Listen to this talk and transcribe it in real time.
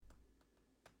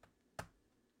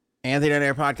Anthony on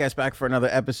Air podcast back for another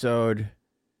episode.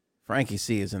 Frankie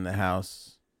C is in the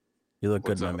house. You look good,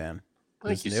 What's my up? man.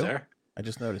 Thank This you, new? sir. I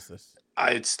just noticed this.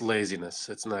 It's laziness.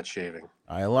 It's not shaving.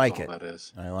 I That's like all it. that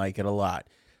is. I like it a lot.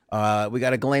 We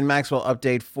got a Ghislaine Maxwell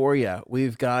update for you.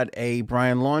 We've got a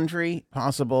Brian Laundrie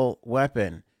possible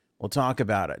weapon. We'll talk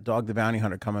about it. Dog the Bounty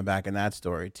Hunter coming back in that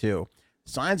story, too.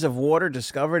 Signs of water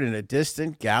discovered in a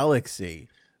distant galaxy.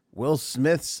 Will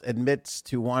Smith admits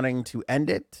to wanting to end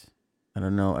it. I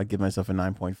don't know. I give myself a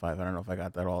 9.5. I don't know if I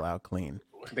got that all out clean.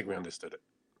 I think we understood it.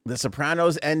 The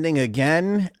Sopranos ending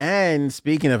again. And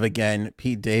speaking of again,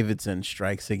 Pete Davidson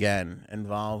strikes again,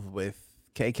 involved with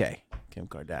KK, Kim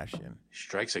Kardashian.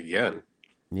 Strikes again.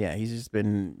 Yeah, he's just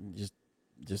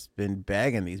been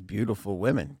bagging these beautiful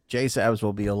women. Jay Sabs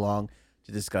will be along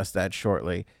to discuss that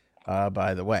shortly.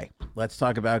 By the way, let's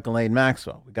talk about Ghislaine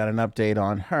Maxwell. We got an update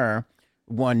on her.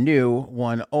 One new,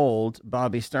 one old.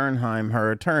 Bobby Sternheim,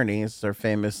 her attorney, is her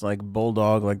famous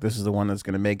bulldog. This is the one that's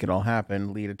going to make it all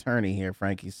happen. Lead attorney here,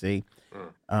 Frankie C.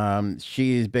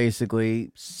 She's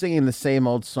basically singing the same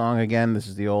old song again. This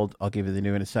is the old. I'll give you the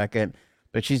new in a second.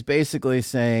 But she's basically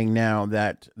saying now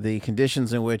that the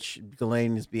conditions in which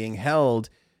Ghislaine is being held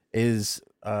is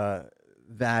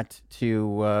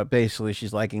basically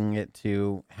she's liking it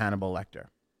to Hannibal Lecter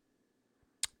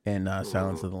in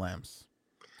Silence of the Lambs.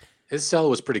 His cell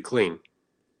was pretty clean.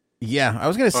 Yeah, I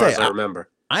was gonna As far say. as I remember.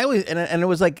 I always and it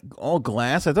was all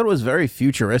glass. I thought it was very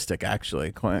futuristic,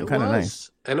 actually. Kind of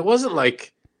nice. And it wasn't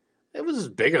like it was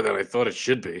bigger than I thought it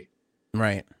should be.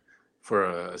 Right. For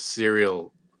a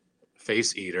serial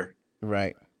face eater.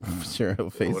 Right. Serial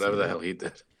face. Whatever the hell he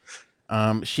did.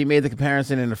 She made the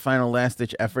comparison in a final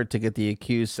last-ditch effort to get the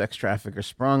accused sex trafficker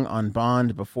sprung on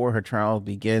bond before her trial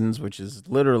begins, which is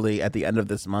literally at the end of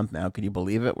this month now. Can you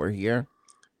believe it? We're here.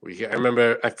 I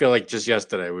remember, I feel like just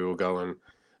yesterday we were going,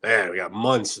 man, we got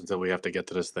months until we have to get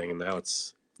to this thing, and now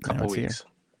it's a couple weeks.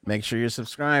 Here. Make sure you're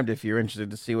subscribed if you're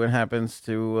interested to see what happens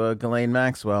to Ghislaine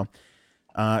Maxwell.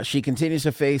 She continues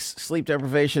to face sleep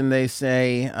deprivation, they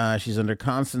say. She's under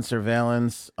constant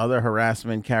surveillance, other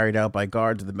harassment carried out by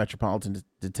guards at the Metropolitan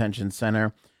Detention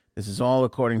Center. This is all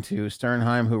according to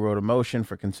Sternheim, who wrote a motion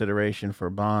for consideration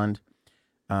for bond.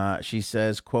 She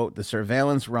says, quote, the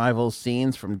surveillance rivals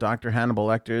scenes from Dr. Hannibal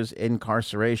Lecter's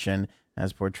incarceration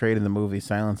as portrayed in the movie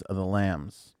Silence of the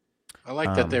Lambs. I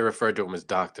like that they referred to him as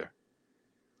doctor.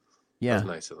 Yeah. That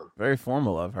was nice of them. Very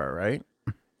formal of her, right?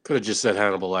 Could have just said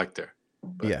Hannibal Lecter.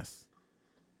 Yes.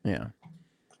 Yeah.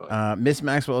 Miss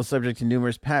Maxwell is subject to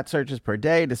numerous pat searches per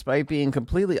day, despite being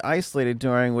completely isolated,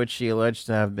 during which she alleged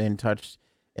to have been touched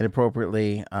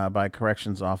inappropriately by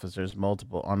corrections officers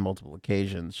on multiple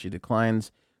occasions. She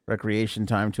declines recreation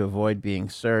time to avoid being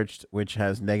searched, which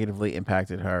has negatively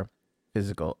impacted her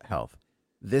physical health.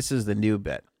 This is the new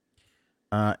bit.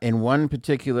 In one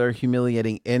particular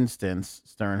humiliating instance,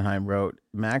 Sternheim wrote,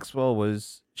 Maxwell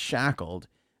was shackled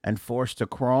and forced to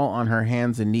crawl on her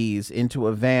hands and knees into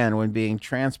a van when being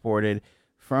transported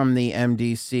from the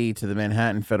MDC to the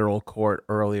Manhattan Federal Court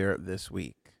earlier this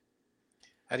week.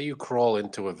 How do you crawl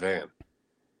into a van?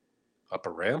 Up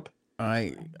a ramp?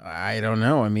 I don't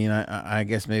know. I mean, I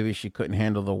guess maybe she couldn't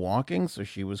handle the walking, so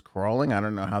she was crawling. I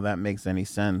don't know how that makes any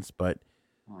sense, but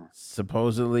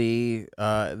supposedly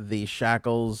the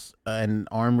shackles and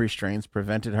arm restraints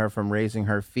prevented her from raising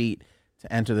her feet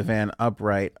to enter the van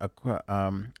upright,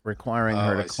 requiring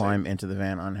her to climb into the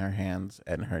van on her hands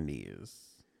and her knees.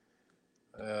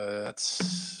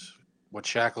 That's what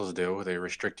shackles do. They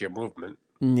restrict your movement.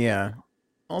 Yeah.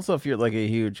 Also, if you're like a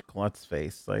huge klutz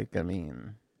face, I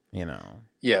mean, you know.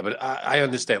 Yeah, but I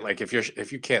understand. Like if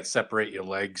you can't separate your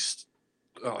legs,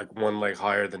 like one leg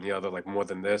higher than the other, like more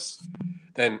than this,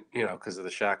 then because of the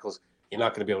shackles, you're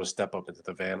not going to be able to step up into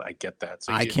the van. I get that.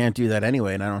 So I can't do that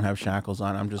anyway, and I don't have shackles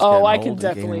on. I'm just I can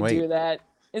definitely do that.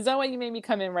 Is that why you made me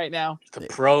come in right now? The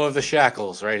pro of the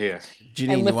shackles, right here.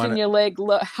 Janine, and lifting your leg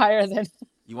higher than.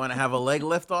 You want to have a leg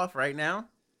lift off right now?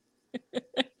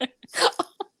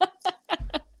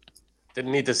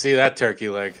 Didn't need to see that turkey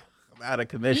leg. I'm out of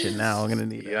commission now. I'm gonna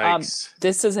need it. Yikes.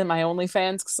 This isn't my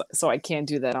OnlyFans, so I can't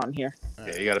do that on here.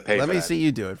 Yeah, you got to pay. Let me see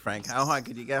you do it, Frank. How high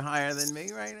could you get higher than me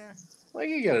right now? Well,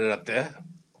 you get it up there.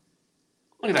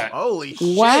 Look at that. Holy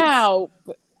shit! Wow.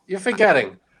 You're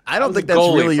forgetting. I don't think that's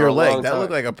really your leg. That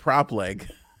looked like a prop leg.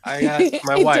 I got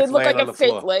my wife did look laying like on a the fake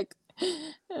floor. leg.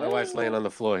 My wife's laying on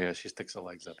the floor here. She sticks her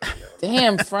legs up.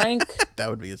 Damn, Frank. That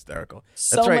would be hysterical.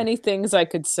 So many things I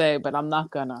could say, but I'm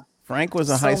not gonna. Frank was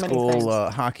a high school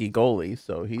hockey goalie,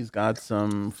 so he's got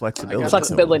some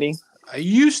flexibility. I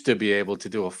used to be able to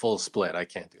do a full split. I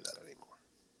can't do that anymore.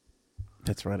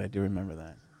 That's right. I do remember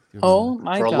that. Oh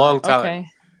my God. For a long time. Okay.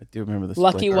 I do remember the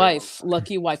Lucky split. wife,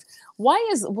 lucky wife. Why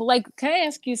is like? Can I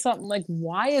ask you something? Like,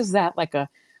 why is that like a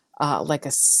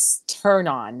turn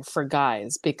on for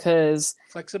guys? Because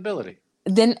Flexibility.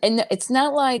 then, and it's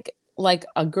not like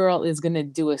a girl is gonna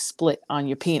do a split on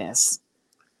your penis.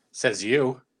 Says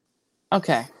you.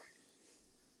 Okay.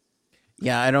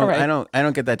 Yeah, I don't, All right. I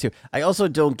don't get that too. I also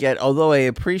don't get, although I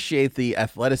appreciate the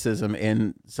athleticism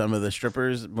in some of the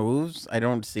strippers' moves, I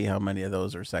don't see how many of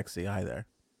those are sexy either.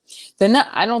 They're not.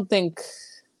 I don't think.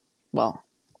 Well,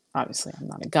 obviously, I'm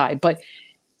not a guy, but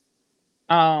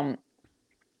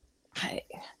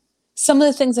some of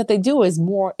the things that they do is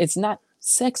more. It's not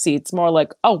sexy. It's more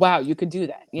like, oh wow, you could do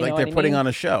that. You Like know they're what I putting mean? on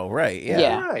a show, right? Yeah.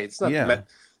 Yeah. Right. It's not. Yeah.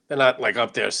 They're not like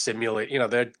up there simulate. You know,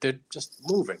 they're just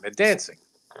moving. They're dancing.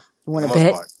 You want For to the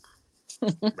bet?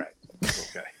 most part. Right.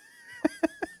 Okay.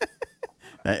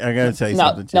 I gotta tell you No,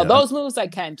 something too. no, those moves I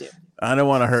can do. I don't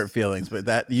want to hurt feelings, but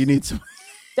that you need some.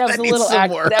 That was That a needs little some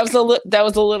act. work. That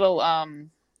was a little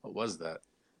What was that?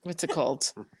 what's it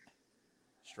called?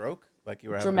 Stroke? Like you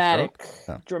were having Dramatic. a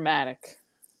stroke? Oh. Dramatic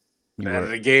You Out of were,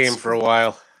 the game for a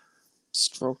while.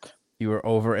 stroke. you were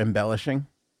over embellishing.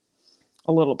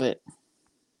 A little bit.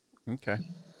 Okay.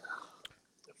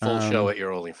 Full show at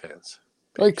your OnlyFans.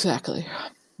 Exactly.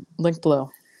 Link below.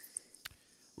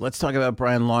 Let's talk about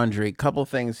Brian Laundrie. Couple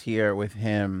things here with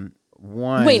him.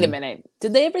 One. Wait a minute.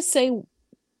 Did they ever say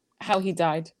how he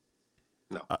died?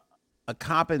 A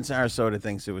cop in Sarasota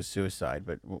thinks it was suicide,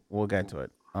 but we'll get to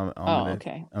it.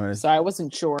 Okay. I'm gonna, Sorry, I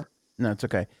wasn't sure. no, it's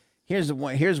okay. Here's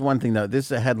one thing though. This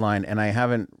is a headline, and I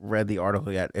haven't read the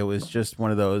article yet. It was just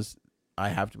one of those.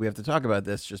 We have to talk about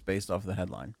this just based off the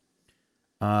headline.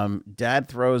 Dad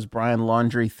throws Brian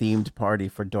Laundrie themed party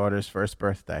for daughter's first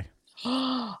birthday.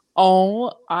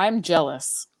 Oh, I'm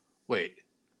jealous. Wait.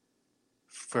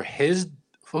 For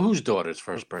whose daughter's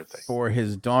first birthday? For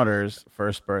his daughter's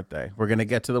first birthday. We're gonna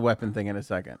get to the weapon thing in a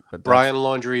second. But Brian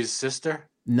Laundrie's sister?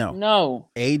 no, No.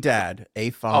 a dad, a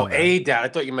Oh, father. a dad. I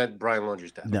thought you meant Brian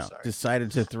Laundrie's dad. I'm No, sorry.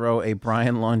 decided to throw a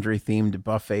Brian Laundrie themed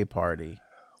buffet party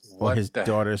for What his the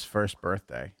daughter's first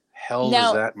birthday. hell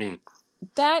Now- does that mean?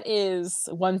 That is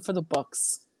one for the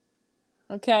books.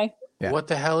 Okay. Yeah. What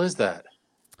the hell is that?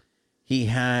 He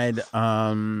had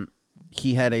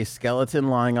a skeleton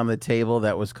lying on the table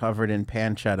that was covered in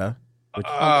pancetta, which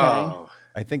Oh.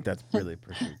 I think that's really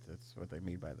prosciutto. That's what they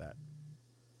mean by that.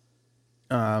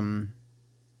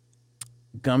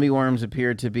 Gummy worms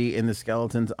appeared to be in the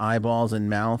skeleton's eyeballs and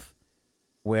mouth,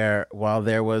 while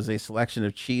there was a selection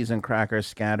of cheese and crackers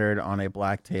scattered on a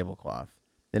black tablecloth.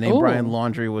 The name Brian Ooh.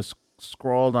 Laundrie was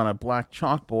scrawled on a black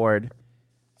chalkboard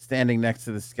standing next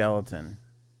to the skeleton.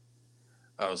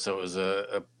 Oh, so it was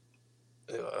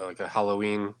like a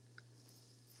Halloween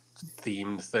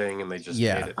themed thing, and they just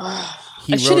Yeah. made it.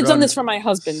 He I should have wrote done on- this for my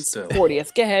husband's Still.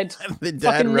 40th. Go ahead. The dad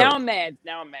Fucking wrote, now I'm mad.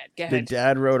 Now I'm mad. Go the ahead.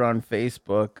 dad wrote on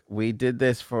Facebook, "We did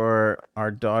this for our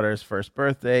daughter's first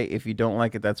birthday. If you don't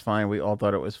like it, that's fine. We all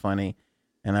thought it was funny,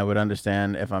 and I would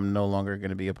understand if I'm no longer going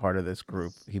to be a part of this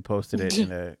group." He posted it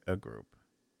in a group.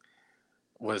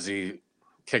 Was he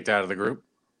kicked out of the group?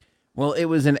 Well, it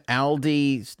was an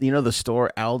Aldi, you know the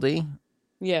store Aldi?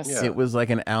 Yes. Yeah. It was like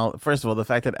an First of all, the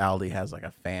fact that Aldi has like a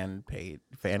fan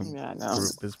Yeah, no.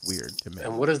 group is weird to me.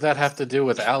 And what does that have to do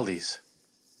with Aldi's?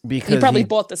 Because He probably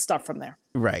bought the stuff from there.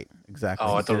 right, exactly.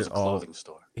 Oh, I He thought did it was a it all- clothing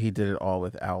store. He did it all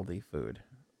with Aldi food.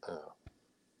 Oh.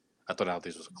 I thought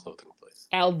Aldi's was a clothing place.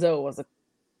 Aldo was a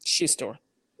shoe store.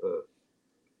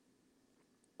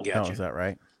 Yeah. Oh, is that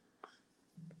right?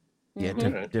 Yeah,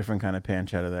 Mhm. Right. different kind of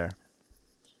pancetta there.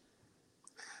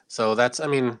 So that's, I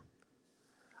mean,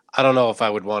 I don't know if I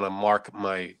would want to mark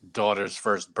my daughter's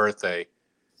first birthday,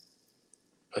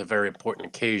 a very important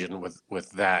occasion,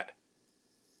 with that.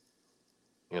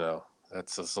 You know,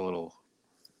 that's just a little,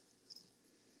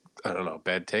 I don't know,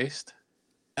 bad taste.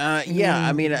 Yeah,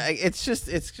 I mean, it's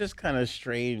just kind of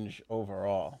strange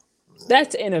overall.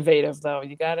 That's innovative, though.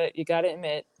 You gotta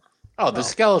admit. Oh, the Well,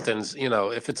 skeletons, you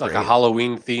know, if it's like a great.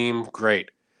 Halloween theme, great.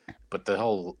 But the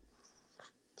whole,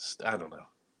 I don't know.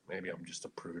 Maybe I'm just a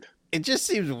prude. It just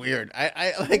seems weird.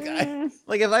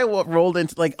 Like if I rolled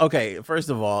into like, okay, first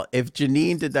of all, if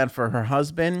Janine did that for her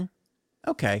husband,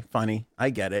 okay, funny, I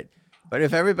get it. But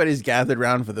if everybody's gathered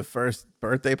around for the first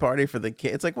birthday party for the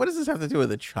kid, it's like, what does this have to do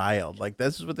with a child? Like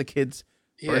this is what the kids,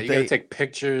 Yeah, you Birthday- gotta take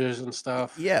pictures and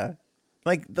stuff. yeah,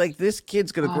 like this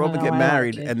kid's gonna grow up and Oh, get I like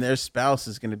married, it. and their spouse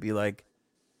is gonna be like,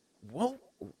 what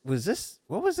was this?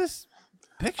 What was this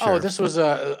picture? Oh, this was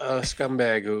a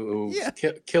scumbag who Yeah.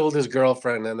 killed his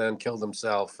girlfriend and then killed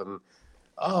himself. And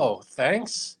oh,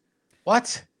 thanks.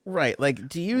 What? Right. Like,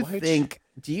 do you What?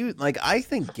 Do you like? I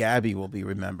think Gabby will be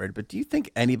remembered, but do you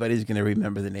think anybody's going to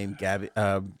remember the name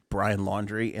Brian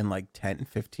Laundrie in like 10,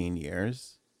 15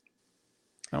 years?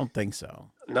 I don't think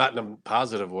so. Not in a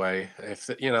positive way. If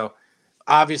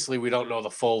obviously we don't know the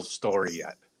full story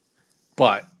yet,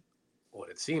 but what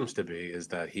it seems to be is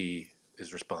that he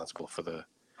is responsible for the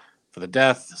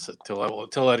death. So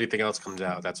until anything else comes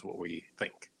out, that's what we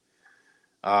think.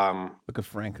 Look at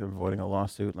Frank avoiding a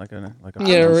lawsuit like a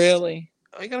Yeah, fool. really.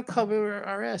 I gotta cover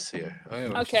our ass here.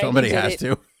 Okay, Somebody he did has it.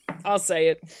 to. I'll say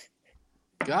it.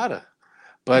 Gotta.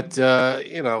 But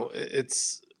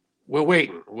we're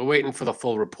waiting. We're waiting for the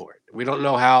full report. We don't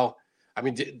know how. I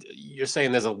mean, you're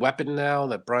saying there's a weapon now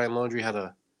that Brian Laundrie had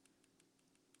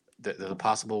there's a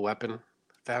possible weapon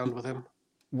found with him?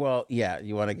 Well, yeah.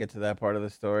 You want to get to that part of the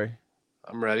story?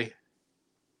 I'm ready.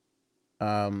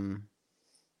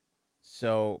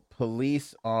 So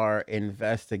police are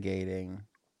investigating.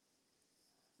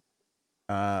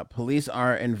 They're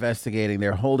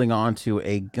holding on to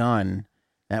a gun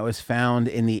that was found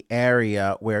in the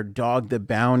area where Dog the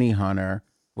Bounty Hunter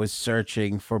was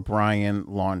searching for Brian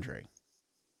Laundrie.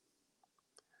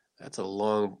 That's a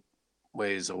long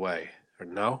ways away. Or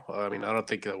no? I mean, I don't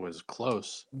think that was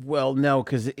close. Well, no,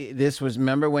 because this was.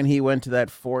 Remember when he went to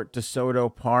that Fort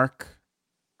DeSoto Park?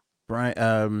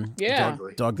 Brian, Yeah.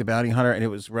 Dog the Bounty Hunter, and it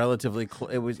was relatively.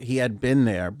 He had been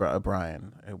there,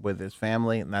 Brian, with his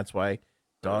family, and that's why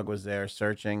Dog was there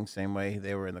searching. Same way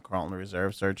they were in the Carlton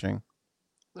Reserve searching.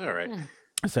 All right.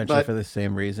 Essentially for the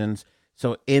same reasons.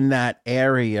 So in that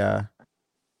area,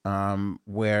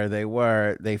 where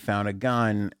they found a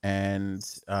gun, and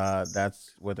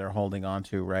that's what they're holding on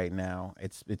to right now.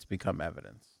 It's become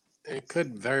evidence. It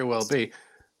could very well be.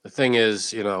 The thing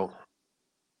is,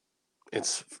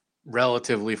 it's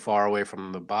relatively far away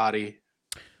from the body.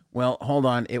 Well, hold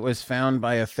on. It was found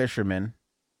by a fisherman.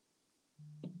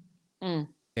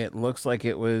 It looks like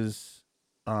it was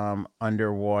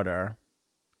underwater.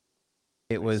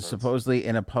 It was supposedly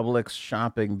in a Publix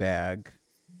shopping bag.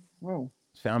 Whoa.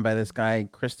 Found by this guy,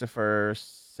 Christopher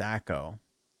Sacco.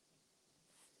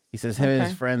 He says him and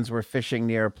his friends were fishing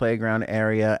near a playground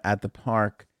area at the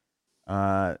park.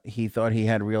 He thought he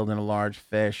had reeled in a large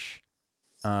fish.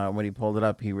 When he pulled it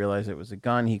up, he realized it was a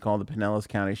gun. He called the Pinellas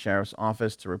County Sheriff's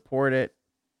Office to report it.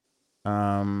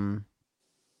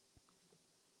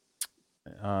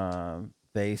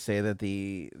 They say that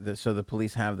the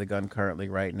police have the gun currently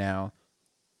right now.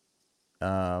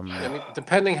 I mean,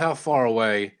 depending how far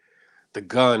away the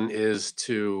gun is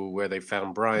to where they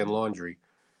found Brian Laundrie,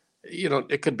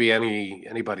 it could be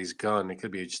anybody's gun. It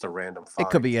could be just a random find. It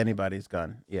could be anybody's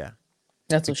gun. Yeah,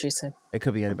 that's what she said. It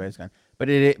could be anybody's gun, but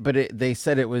they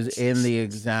said it was in the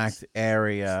exact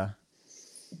area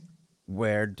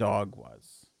where Dog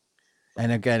was.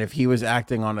 And again, if he was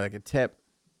acting on like a tip.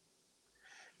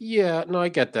 Yeah, no, I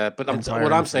get that, but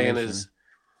what I'm saying is,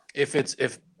 if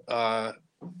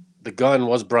the gun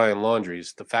was Brian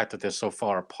Laundrie's, the fact that they're so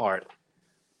far apart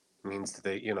means that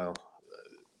they,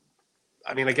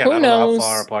 I mean, again, I don't know how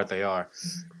far apart they are,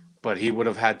 but he would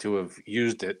have had to have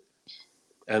used it,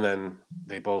 and then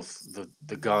they both,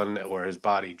 the gun or his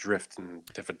body, drift in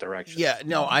different directions. Yeah,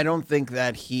 no, I don't think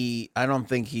he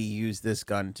used this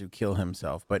gun to kill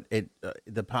himself, but I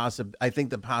think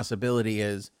the possibility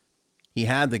is he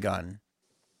had the gun,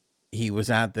 he was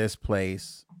at this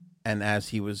place, and as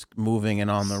he was moving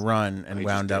and on the run and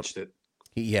wound up,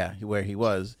 where he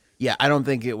was. Yeah, I don't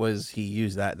think it was he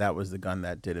used that. That was the gun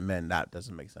that did him in. That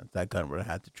doesn't make sense. That gun would have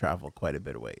had to travel quite a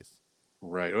bit of ways.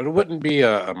 Right. It wouldn't be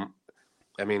it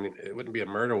wouldn't be a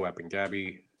murder weapon.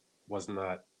 Gabby was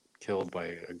not killed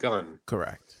by a gun.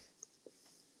 Correct.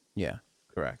 Yeah,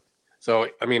 correct. So,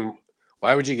 I mean,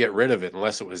 why would you get rid of it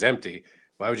unless it was empty?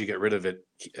 Why would you get rid of it?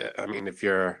 I mean, if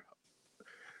you're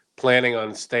planning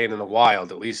on staying in the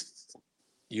wild, at least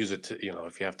use it to,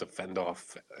 if you have to fend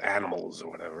off animals or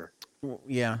whatever. Well,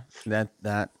 yeah,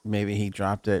 that maybe he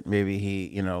dropped it. Maybe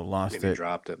he, lost it.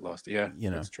 Dropped it, lost it. Yeah,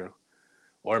 that's true.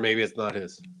 Or maybe it's not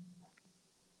his.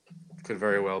 Could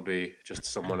very well be just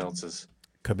someone else's.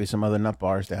 Could be some other nut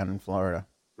bars down in Florida.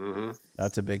 Mm-hmm.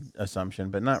 That's a big assumption,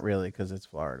 but not really because it's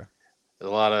Florida. There's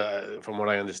a lot of, from what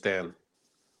I understand,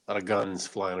 a lot of guns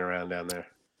flying around down there.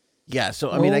 Yeah,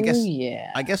 so I mean, I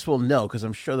guess we'll know because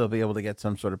I'm sure they'll be able to get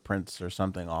some sort of prints or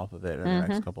something off of it in the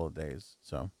next couple of days.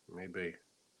 So maybe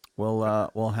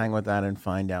we'll hang with that and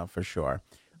find out for sure.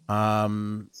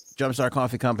 Jumpstart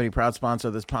Coffee Company, proud sponsor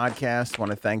of this podcast. Want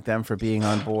to thank them for being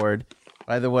on board.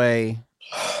 By the way,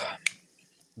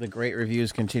 the great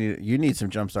reviews continue. You need some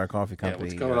Jumpstart Coffee Company.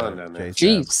 What's going on down there?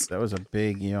 Jeez, that was a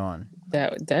big yawn.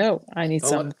 That I need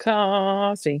some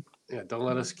coffee. Yeah, don't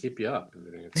let us keep you up.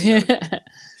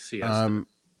 See, I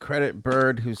Credit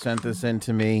Bird who sent this in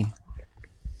to me.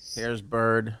 Here's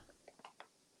Bird.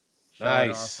 Showing off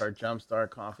Nice. her Jumpstart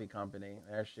Coffee Company.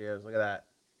 There she is. Look at that.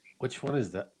 Which one is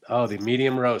that? Oh, the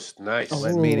medium roast. Nice. Oh.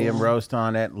 Wet medium roast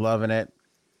on it. Loving it.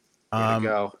 Way to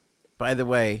go. By the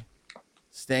way,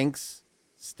 stinks.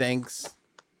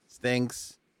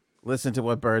 Listen to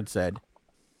what Bird said.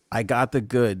 I got the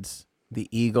goods. The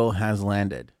eagle has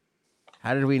landed.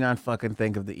 How did we not fucking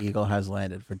think of the eagle has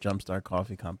landed for Jumpstart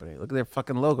Coffee Company? Look at their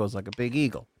fucking logos, like a big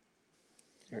eagle.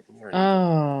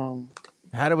 Oh.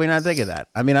 How did we not think of that?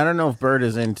 I mean, I don't know if Bird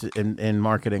is in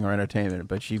marketing or entertainment,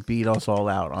 but she beat us all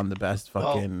out on the best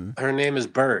fucking. Well, her name is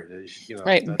Bird. You know,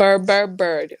 Right.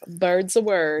 Bird. Bird's a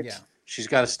word. Yeah. She's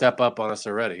got to step up on us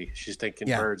already. She's thinking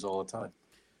Yeah. birds all the time.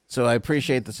 So I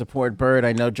appreciate the support, Bird.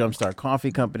 I know Jumpstart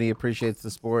Coffee Company appreciates the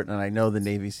support, and I know the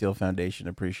Navy SEAL Foundation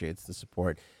appreciates the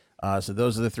support. So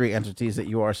those are the three entities that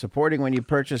you are supporting when you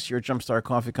purchase your Jumpstart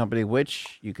Coffee Company,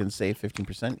 which you can save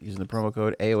 15% using the promo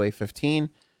code AOA15.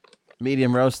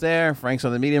 Medium roast there. Frank's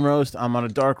on the medium roast. I'm on a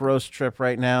dark roast trip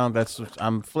right now.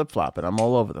 I'm flip-flopping. I'm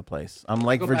all over the place. I'm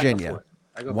like Virginia.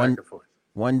 I go One- back and forth.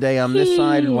 One day I'm this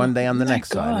side, and one day I'm the My next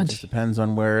side. It God. just depends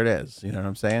on where it is. You know what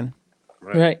I'm saying?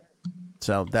 Right.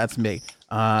 So that's me.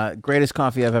 Greatest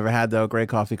coffee I've ever had, though. Great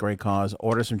coffee, great cause.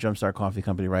 Order some Jumpstart Coffee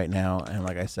Company right now, and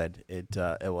like I said, it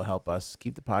will help us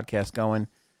keep the podcast going,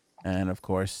 and of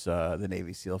course, the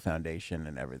Navy SEAL Foundation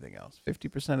and everything else.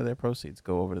 50% of their proceeds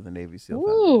go over to the Navy SEAL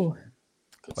Ooh. Foundation.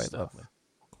 Good Quite stuff. lovely.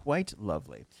 Quite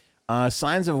lovely.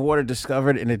 Signs of water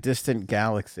discovered in a distant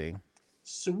galaxy.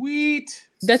 Sweet.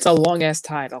 That's a long ass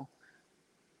title.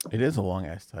 It is a long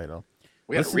ass title.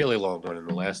 We had Listen- a really long one in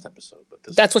the last episode, but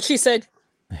this. That's what she said.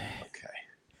 Okay.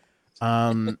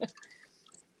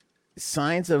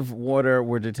 Signs of water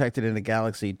were detected in a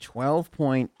galaxy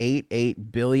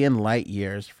 12.88 billion light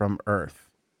years from Earth.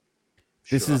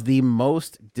 This Sure. is the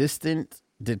most distant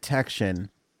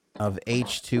detection of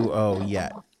H2O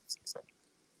yet.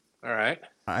 All right.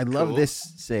 I love Cool. this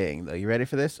saying, though. You ready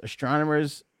for this?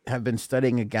 Astronomers have been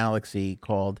studying a galaxy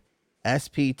called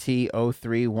SPT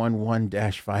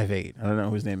 0311-58. I don't know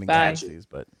who's naming Bye. galaxies,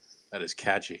 but That is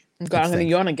catchy. I'm going to Thanks.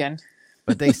 yawn again.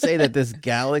 they say that this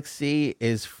galaxy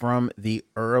is from the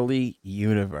early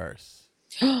universe.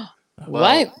 Well,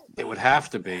 What? It would have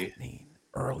to be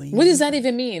Early. What does that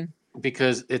even mean?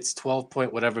 because it's 12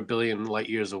 point whatever billion light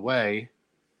years away,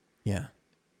 Yeah.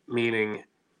 meaning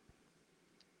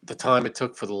the time it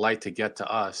took for the light to get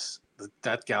to us,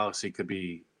 that galaxy could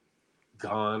be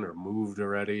gone or moved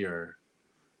already, or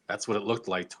that's what it looked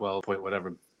like 12 point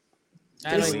whatever I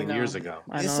don't billion even know. years ago.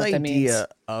 I don't This know what that means. idea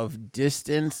of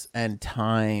distance and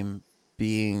time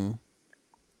being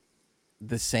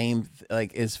the same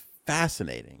like is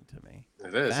fascinating to me.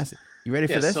 It is. You ready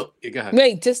Yeah, for this? so you go ahead.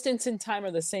 Wait, distance and time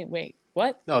are the same. Wait,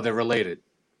 what? No, they're related.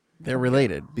 They're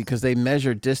related because they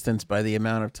measure distance by the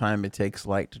amount of time it takes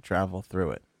light to travel through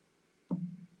it.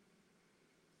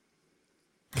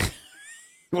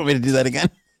 You want me to do that again?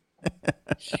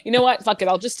 You know what? Fuck it.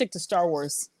 I'll just stick to Star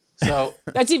Wars. So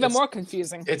That's even It's- more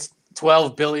confusing. it's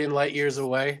 12 billion light years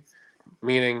away,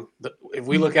 meaning if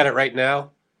we look at it right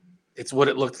now, it's what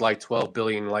it looked like 12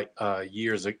 billion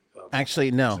years ago.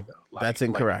 Actually, no. Like- That's like-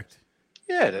 incorrect.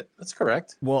 Yeah, that's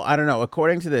correct. Well, I don't know.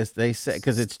 According to this, they say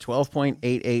because it's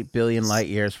 12.88 billion light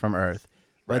years from Earth,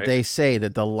 but Right. they say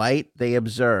that the light they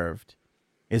observed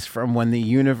is from when the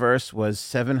universe was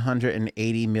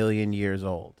 780 million years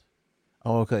old.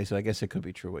 Oh, okay. So I guess it could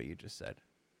be true what you just said.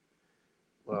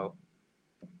 Well,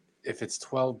 if it's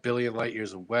 12 billion light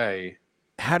years away,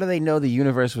 How do they know the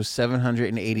universe was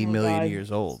 780 Oh, million God.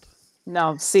 years old?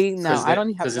 No, see, no, I don't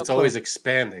have because no it's clue. always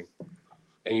expanding,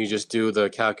 and you just do the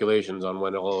calculations on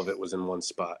when all of it was in one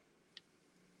spot,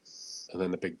 and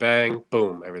then the Big Bang,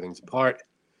 boom, everything's apart.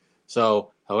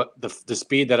 So the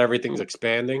speed that everything's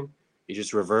expanding, you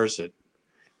just reverse it,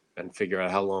 and figure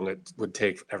out how long it would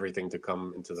take for everything to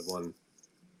come into the one.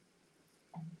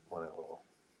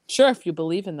 Sure, if you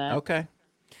believe in that. Okay.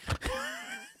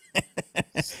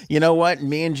 You know what?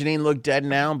 Me and Janine look dead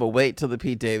now, but wait till the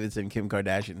Pete Davidson Kim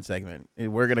Kardashian segment.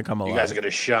 We're gonna come alive. You guys are gonna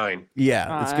shine.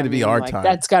 Yeah, it's I gonna be mean, our like, time.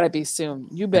 That's got to be soon.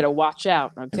 You better watch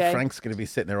out, And okay? Frank's gonna be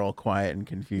sitting there all quiet and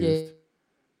confused.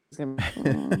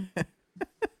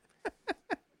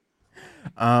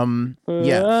 Mm.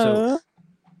 Yeah.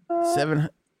 So seven.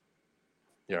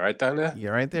 You all right down there?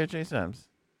 You're right there, Jay Sams.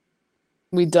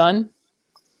 We done?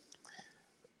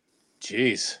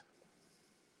 Jeez.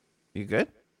 You good?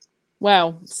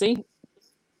 Wow. See,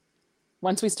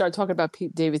 once we start talking about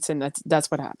Pete Davidson,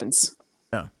 that's what happens.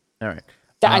 All right.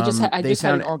 I just had They an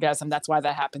sound- orgasm. That's why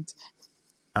that happened.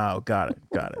 Oh, got it.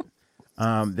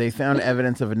 They found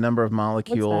evidence of a number of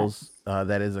molecules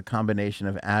that is a combination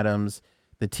of atoms.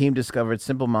 The team discovered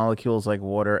simple molecules like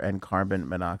water and carbon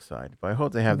monoxide. But I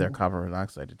hope they have their carbon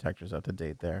monoxide detectors up to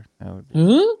date there. That would be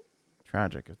Hmm?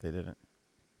 tragic if they didn't.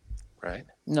 Right.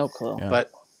 No clue. Yeah.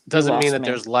 But doesn't mean lost that me.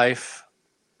 there's life,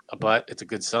 but it's a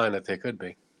good sign that there could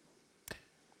be.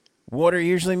 Water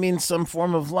usually means some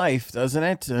form of life, doesn't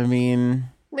it? I mean,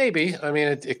 Maybe. I mean,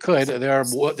 it could.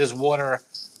 There's water,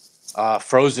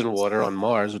 frozen water on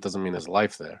Mars. It doesn't mean there's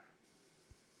life there.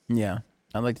 yeah.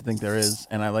 I like to think there is,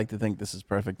 and I like to think this is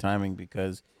perfect timing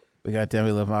because we got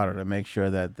Demi Lovato to make sure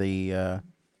that the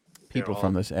people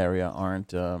from this area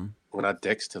aren't We're not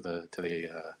dicks to the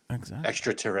exactly.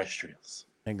 extraterrestrials.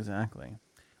 Exactly.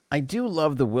 I do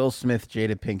love the Will Smith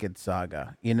Jada Pinkett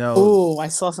saga. You know, Oh, I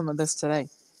saw some of this today.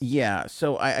 yeah.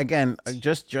 So again,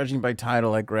 just judging by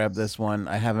title, I grabbed this one.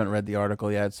 I haven't read the article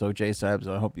yet, so J Sabs,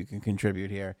 I hope you can contribute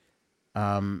here.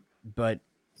 But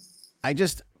I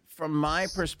just, from my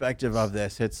perspective of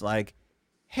this, it's like,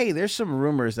 hey, there's some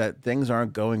rumors that things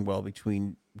aren't going well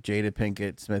between Jada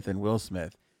Pinkett Smith and Will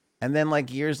Smith, and then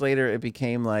like years later, it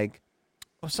became like,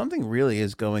 oh, something really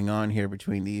is going on here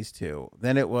between these two.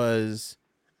 Then it was,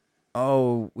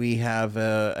 oh, we have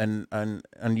an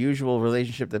unusual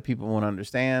relationship that people won't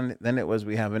understand. Then it was,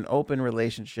 we have an open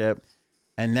relationship,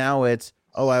 and now it's,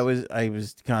 oh, I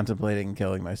was contemplating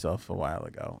killing myself a while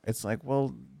ago. It's like,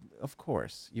 well, of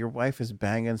course, your wife is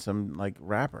banging some like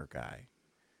rapper guy,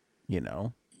 you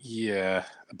know. Yeah,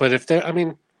 but if they're, I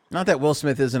mean, Not that Will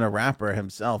Smith isn't a rapper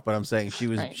himself, but I'm saying she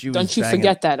was Right. she was Don't you banging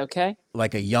forget that, okay?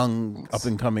 like a young up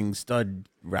and coming stud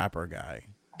rapper guy.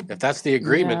 if that's the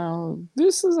agreement, Now,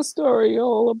 this is a story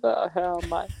all about how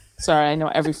my. Sorry, I know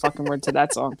every fucking word to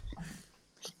that song.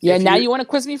 Yeah, If now you- you want to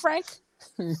quiz me, Frank?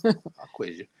 I'll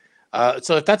quiz you.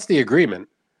 So if that's the agreement,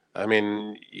 I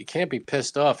mean, you can't be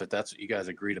pissed off if that's what you guys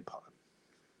agreed upon.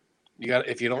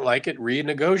 If you don't like it,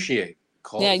 renegotiate.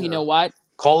 Call, Yeah, you know what?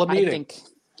 Call a I meeting. think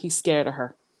he's scared of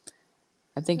her.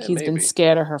 I think Yeah, he's been maybe.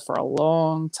 scared of her for a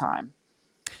long time.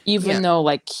 Even Yeah. though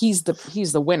like he's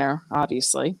the winner,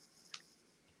 obviously.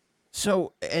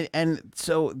 So and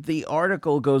so the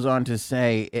article goes on to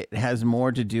say it has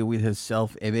more to do with his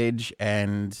self-image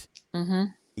and Mm-hmm.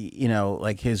 you know,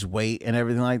 like his weight and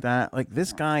everything like that. Like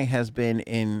this guy has been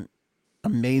in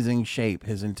amazing shape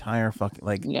his entire fucking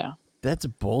like Yeah. that's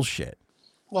bullshit.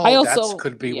 Well, I that also-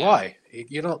 could be yeah. why.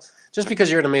 You don't just because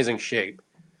you're in amazing shape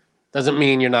doesn't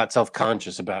mean you're not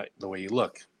self-conscious about the way you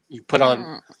look. You put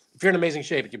on if you're in amazing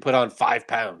shape and you put on 5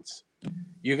 pounds,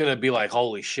 you're gonna be like,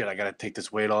 "Holy shit, I gotta take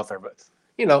this weight off." But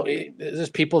you know, there's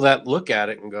people that look at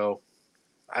it and go,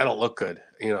 "I don't look good."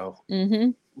 You know,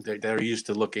 Mm-hmm. they're used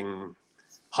to looking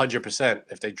 100%.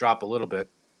 If they drop a little bit,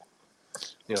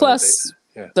 you know, Plus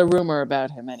yeah. the rumor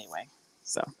about him anyway.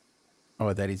 So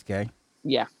Oh, that he's gay?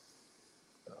 yeah.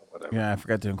 Whatever. Yeah, I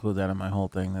forgot to include that in my whole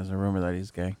thing. There's a rumor that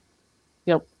he's gay.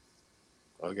 Yep.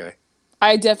 Okay.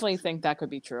 I definitely think that could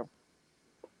be true.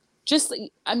 Just,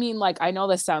 I mean, like, I know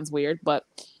this sounds weird, but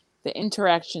the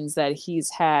interactions that he's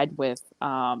had with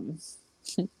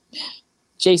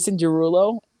Jason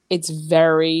Derulo, it's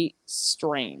very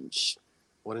strange.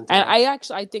 What And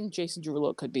interaction? I think Jason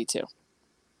Derulo could be too.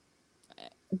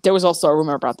 There was also a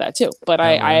rumor about that too, but Oh,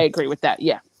 I really? agree with that.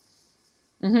 Yeah.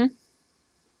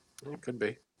 Mm-hmm. It could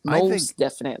be. I Most think-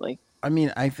 definitely. I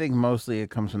mean, I think mostly it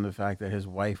comes from the fact that his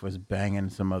wife was banging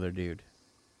some other dude.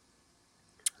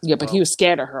 Yeah, but he was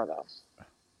scared of her though.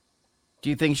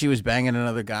 Do you think she was banging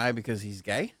another guy because he's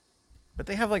gay? But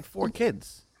they have like 4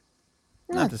 kids.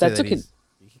 Yeah, Not to say that's that okay.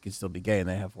 he could still be gay and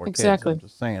they have 4 Exactly. kids. I'm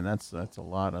just saying that's a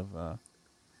lot of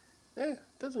Yeah,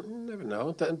 you never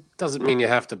know. That doesn't mean you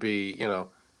have to be, you know,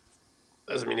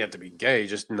 doesn't mean you have to be gay,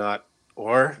 just not,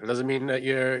 or it doesn't mean that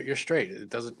you're straight. It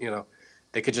doesn't, you know,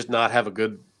 they could just not have a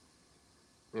good,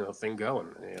 you know, thing going.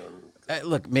 You know.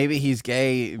 look, maybe he's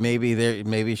gay. Maybe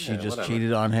she Yeah, just whatever.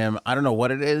 cheated on him. I don't know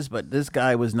what it is, but this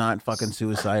guy was not fucking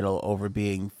suicidal over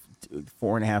being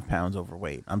 4.5 pounds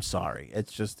overweight. I'm sorry.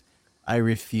 It's just, I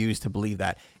refuse to believe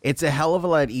that. It's a hell of a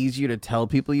lot easier to tell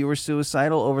people you were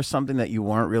suicidal over something that you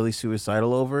weren't really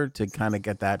suicidal over, to kind of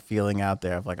get that feeling out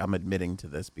there of like, I'm admitting to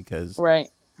this because, Right.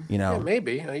 you know, Yeah,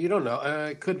 maybe you don't know.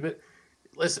 It could be.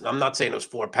 Listen, I'm not saying it was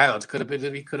 4 pounds. Could have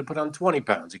been. He could have put on 20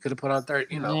 pounds. He could have put on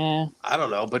 30. You know, Yeah. I don't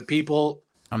know. But people,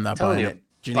 I'm not telling buying you, it.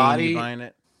 Janine, body- you buying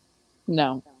it?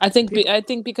 No, I think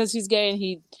because he's gay and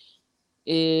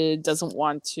he doesn't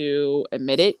want to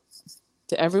admit it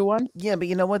to everyone. Yeah, but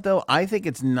you know what though? I think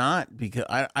it's not because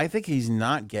I think he's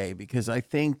not gay because I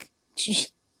think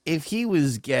if he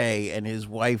was gay and his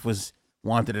wife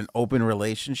wanted an open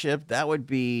relationship, that would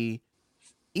be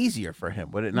easier for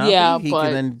him, would it not Yeah, be? He but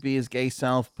can then be his gay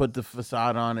self, put the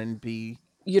facade on, and be.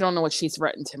 you don't know what she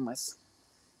threatened him with.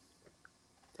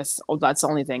 That's the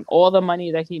only thing. All the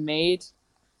money that he made,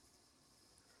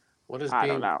 What is I don't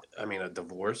being? know. I mean, a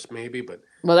divorce maybe, but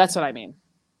Well, that's what I mean.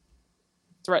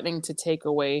 Threatening to take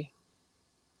away,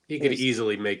 he could Yes.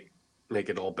 easily make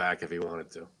it all back if he wanted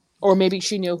to. or maybe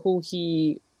she knew who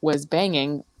he was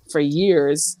banging for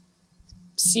years,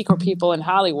 secret people in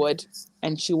Hollywood,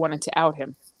 and she wanted to out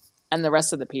him and the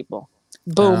rest of the people.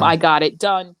 Boom, I got it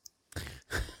done.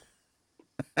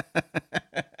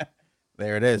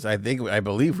 There it is. I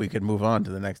believe we could move on to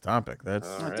the next topic. That's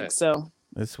All I right. think so.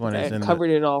 this one I is in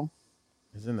covered it all.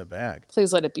 is in the bag.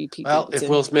 Please let it be Pete Well, Davidson. if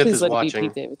Will Smith Please is let it be watching,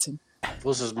 Pete Davidson. if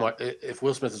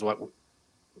Will Smith is what,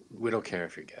 we don't care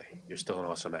if you're gay. You're still an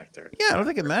awesome actor. Yeah, I don't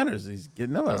think it matters. He's no, I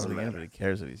don't Doesn't think matter. anybody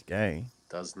cares if he's gay.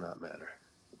 Does not matter.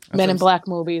 Men in That's- Black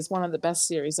movie is one of the best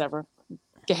series ever.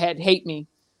 Go ahead, hate me.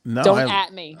 No, Don't I,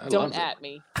 at me. I Don't loved it. at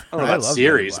me. oh, Not I love Men in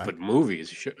series, Black. but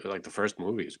movies. Like the first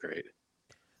movie is great.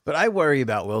 But I worry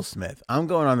about Will Smith. I'm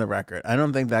going on the record. I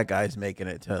don't think that guy's making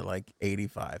it to like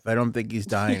 85. I don't think he's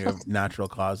dying of natural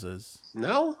causes.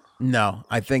 No, No,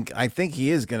 I think he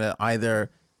is gonna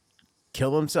either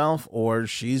kill himself, or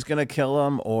she's gonna kill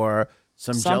him, or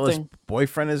some jealous Something.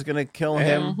 boyfriend is gonna kill Man.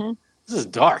 him. Mhm. this is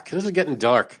dark. This is getting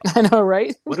dark. I know,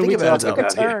 right? What are Think we about it, talking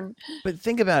Took a about here? turn. But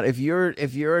think about it, if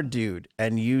you're a dude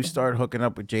and you start hooking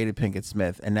up with Jada Pinkett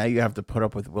Smith, and now you have to put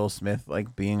up with Will Smith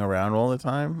like being around all the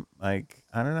time. Like,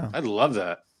 I don't know. I'd love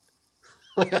that.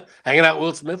 Hanging out with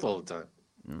Will Smith all the time.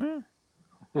 Mm.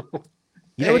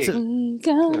 You know, Hey. Here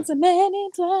comes a man in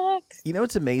black. You know,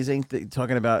 it's amazing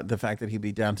talking about the fact that he'd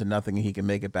be down to nothing and he can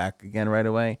make it back again right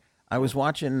away. I was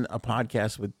watching a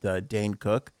podcast with Dane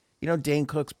Cook. You know, Dane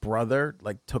Cook's brother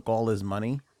like took all his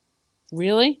money,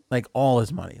 Really? like all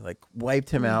his money, like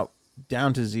wiped him out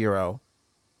down to zero,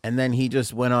 and then he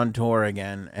just went on tour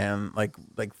again and like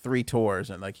 3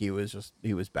 tours, and like he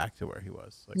was back to where he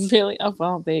was. Like, Really? Oh,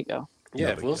 well, there you go. Yeah,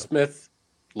 No if big Will deal. Smith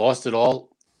lost it all,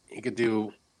 he could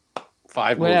do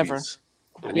 5 Whatever. movies,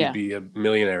 and Yeah. he'd be a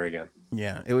millionaire again.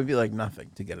 yeah, it would be like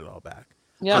nothing to get it all back.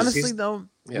 Yeah. Honestly, he's- though,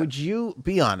 yeah. would you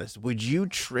be honest? Would you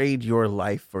trade your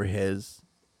life for his?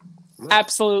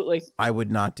 Absolutely. I would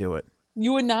not do it.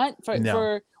 You would not No.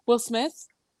 for Will Smith?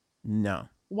 No.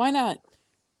 Why not?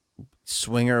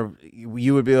 Swinger,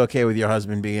 you would be okay with your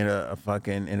husband being a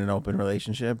fucking in an open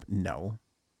relationship? No.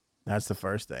 That's the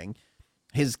first thing.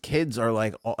 His kids are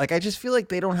like I just feel like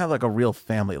they don't have like a real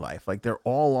family life. Like they're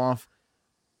all off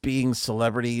being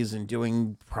celebrities and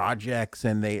doing projects,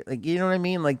 and they like, you know what I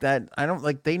mean? Like that. I don't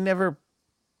like, they never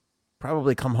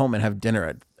probably come home and have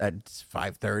dinner at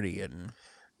 5:30, and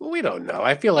Well, we don't know.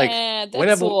 I feel like that's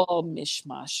whenever all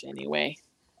mishmash anyway.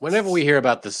 whenever we hear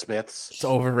about the Smiths, it's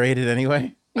overrated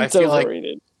anyway. I It's feel like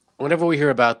overrated. whenever we hear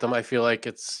about them, I feel like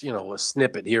it's a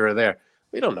snippet here or there.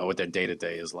 We don't know what their day to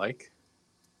day is like.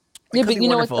 Yeah, could but be you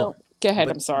know wonderful, what though? Go ahead,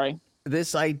 but- I'm sorry.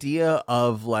 This idea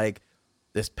of like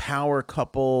this power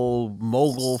couple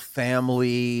mogul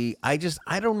family, I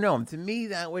don't know. To me,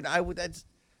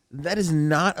 that is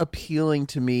not appealing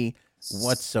to me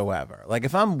whatsoever. Like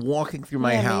if I'm walking through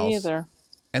my Yeah, me house either.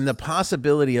 and the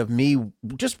possibility of me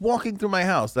just walking through my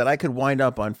house that I could wind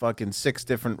up on fucking 6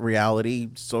 different reality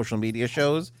social media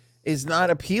shows is not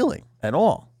appealing at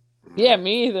all. Yeah,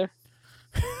 me either.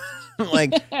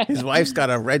 Like his wife's got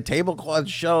a red tablecloth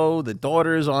show, the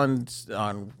daughter's on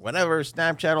whatever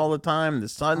Snapchat all the time, the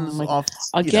son's my- off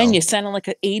Again, you know. you're sounding like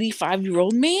an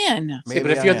 85-year-old man. See, Maybe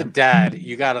but if I you're the am. dad,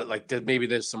 you gotta maybe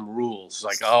there's some rules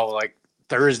like like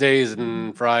Thursdays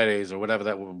and Fridays or whatever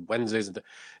that Wednesdays and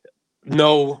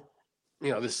no,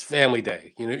 this is family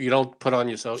day. You don't put on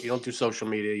yourself. You don't do social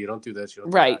media. You don't do this. You don't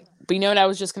do Right. that. But you know what I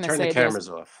was just going to Turn say? the cameras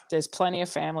off. There's plenty of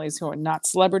families who are not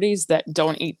celebrities that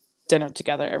don't eat dinner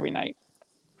together every night.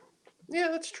 Yeah,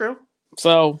 that's true.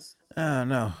 So, Oh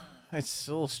no, it's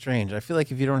a little strange. I feel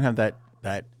like if you don't have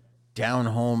that down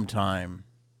home time,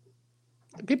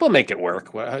 People make it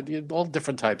work. All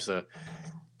different types of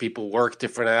people work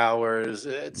different hours.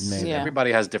 It's Maybe. Yeah.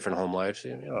 everybody has different home lives.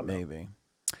 You don't know. maybe.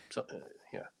 So,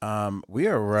 yeah. We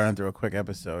are running through a quick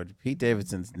episode. Pete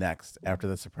Davidson's next after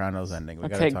the Sopranos ending. We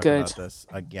got to Okay, talk good. about this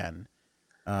again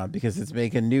because it's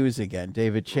making news again.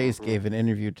 David Chase gave an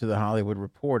interview to the Hollywood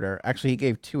Reporter. Actually, he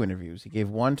gave 2 interviews. He gave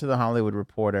one to the Hollywood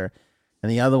Reporter, and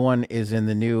the other one is in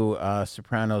the new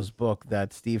Sopranos book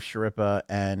that Steve Sciarippa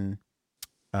and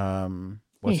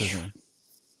what's his name,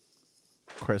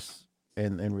 Chris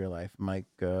in real life,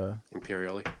 Michael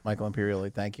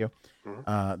Imperioli. Thank you.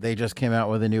 They just came out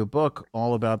with a new book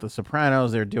all about the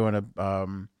Sopranos. They're doing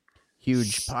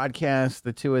huge podcast,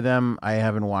 the two of them. I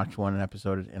haven't watched one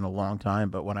episode in a long time,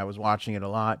 but when I was watching it a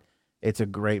lot, it's a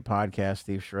great podcast.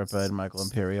 Steve Sciarippa and Michael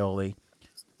Imperioli.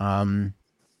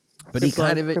 But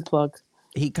Good plug.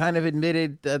 he kind of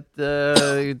admitted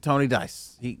that Tony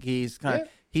Dice.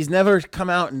 He's never come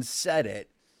out and said it.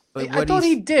 But I thought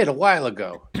he did a while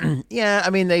ago. Yeah, I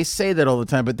mean, they say that all the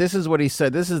time, but this is what he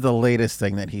said. This is the latest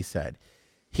thing that he said.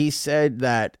 He said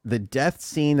that the death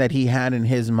scene that he had in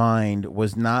his mind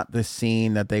was not the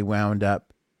scene that they wound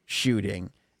up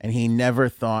shooting, and he never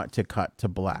thought to cut to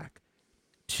black.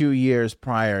 2 years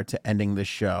prior to ending the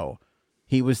show,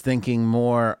 he was thinking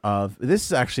more of, this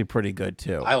is actually pretty good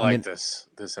too. I mean, this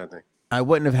ending. I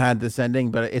wouldn't have had this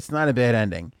ending, but it's not a bad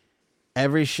ending.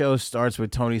 Every show starts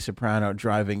with Tony Soprano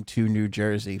driving to New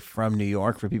Jersey from New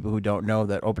York. For people who don't know,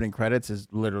 that opening credits is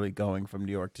literally going from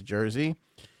New York to Jersey.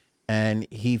 And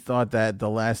he thought that the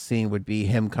last scene would be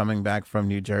him coming back from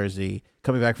New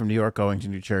York, going to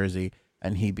New Jersey,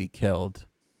 and he be killed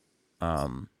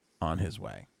on his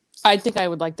way. I think I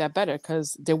would like that better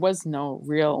because there was no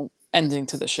real ending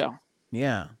to the show.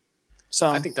 Yeah. So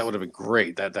I think that would have been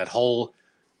great. That whole,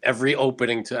 every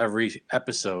every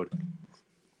episode,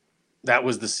 that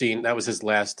was the scene. That was his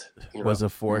last. Was a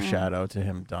foreshadow to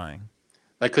him dying.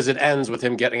 Like, because it ends with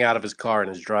him getting out of his car in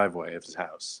his driveway of his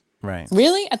house. Right.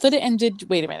 Really? I thought it ended.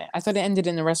 Wait a minute. I thought it ended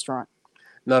in the restaurant.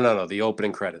 No. The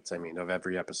opening credits, I mean, of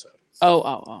every episode.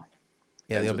 Oh.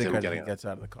 Yeah, the Ends with opening him credits, getting he gets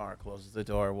out of the car, closes the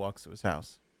door, walks to his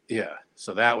house. Yeah.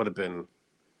 So that would have been,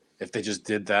 if they just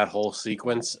did that whole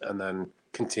sequence and then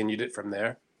continued it from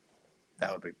there,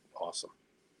 that would be awesome.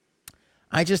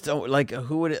 I just don't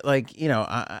who would it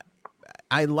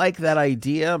I like that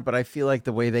idea, but I feel like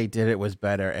the way they did it was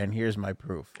better. And here's my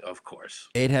proof. Of course.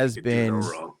 It has You could do been no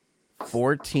wrong.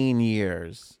 14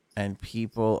 years and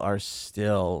people are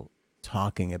still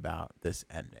talking about this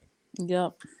ending.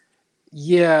 Yep.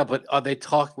 Yeah, but are they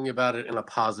talking about it in a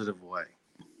positive way?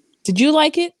 Did you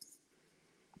like it?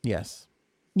 Yes.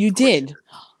 You did.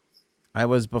 I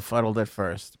was befuddled at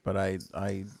first, but I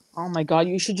Oh my God!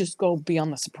 You should just go be on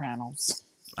The Sopranos.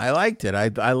 liked it.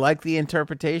 I like the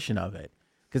interpretation of it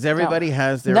because everybody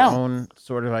has their No. own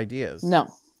sort of ideas.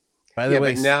 No. By the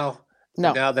way, but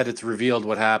now that it's revealed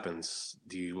what happens,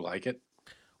 do you like it?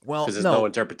 well, Because there's no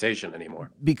interpretation anymore.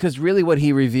 because really what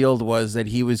he revealed was that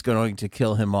he was going to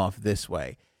kill him off this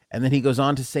way. And then he goes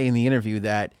on to say in the interview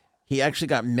that he actually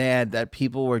got mad that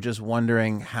people were just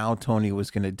wondering how Tony was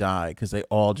going to die because they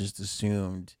all just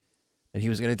assumed that he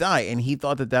was going to die. And he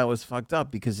thought that was fucked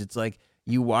up because it's like,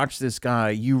 you watch this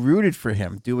guy, you rooted for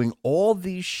him doing all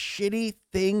these shitty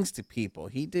things to people.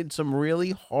 He did some really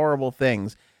horrible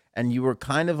things and you were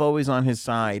kind of always on his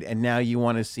side. And now you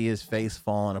want to see his face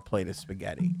fall on a plate of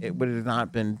spaghetti. It would have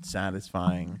not been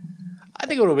satisfying. I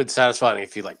think it would have been satisfying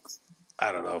if he,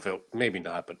 I don't know, maybe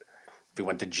not, but if he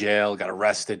went to jail, got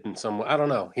arrested in some way. I don't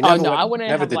know. He never I wouldn't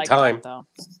never have did liked time. that though.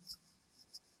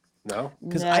 No?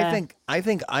 Because Nah. I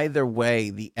think either way,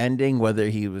 the ending, whether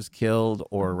he was killed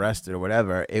or arrested or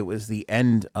whatever, it was the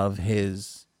end of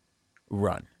his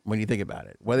run. When you think about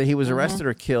it, whether he was arrested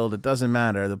or killed, it doesn't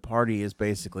matter. The party is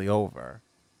basically over.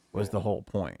 Was the whole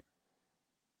point,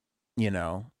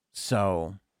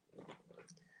 So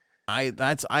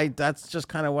that's just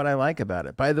kind of what I like about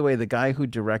it. By the way, the guy who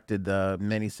directed the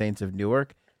Many Saints of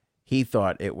Newark, he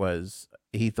thought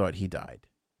he died.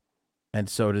 And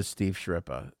so does Steve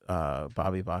Sciarippa,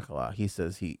 Bobby Bacala. He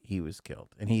says he was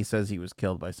killed. And he says he was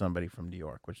killed by somebody from New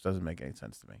York, which doesn't make any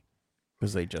sense to me.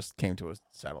 Because they just came to a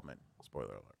settlement. Spoiler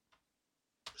alert.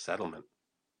 Settlement.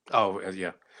 Oh,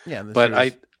 yeah. Yeah. But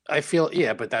I feel,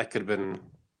 but that could have been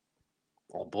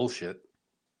all bullshit.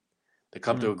 They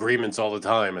come to agreements all the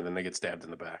time and then they get stabbed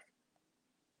in the back.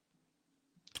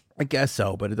 I guess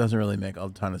so, but it doesn't really make a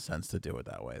ton of sense to do it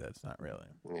that way. That's not really.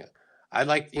 Yeah. I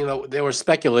like, there was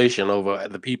speculation over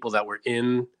the people that were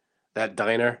in that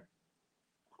diner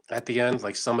at the end.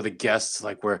 Like some of the guests,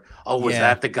 was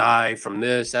that the guy from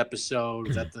this episode?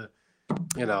 Was that the,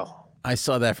 I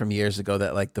saw that from years ago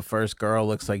that the first girl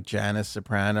looks like Janice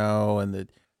Soprano and the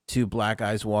two black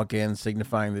guys walk in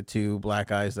signifying the two black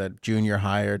guys that Junior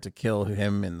hired to kill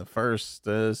him in the first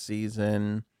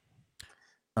season.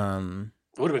 It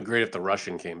would have been great if the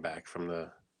Russian came back from the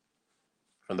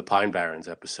Pine Barrens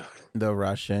episode. The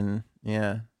Russian.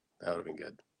 Yeah. That would have been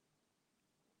good.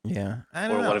 Yeah. I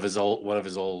don't know. One of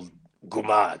his old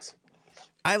gumads.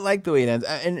 I like the way it ends.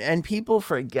 And people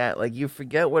forget, you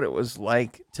forget what it was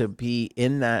like to be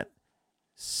in that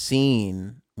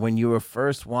scene when you were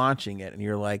first watching it and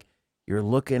you're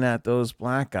looking at those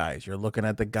black guys. You're looking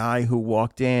at the guy who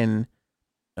walked in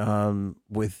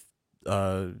with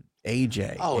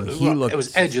AJ. Oh, and he looked it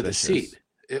was edge of the suspicious. seat.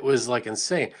 It was like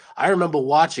insane. I remember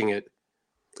watching it.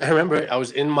 I remember I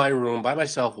was in my room by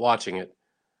myself watching it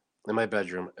in my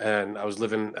bedroom, and I was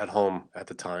living at home at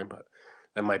the time.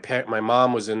 And my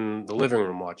mom was in the living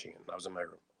room watching it. And I was in my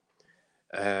room,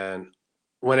 and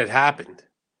when it happened,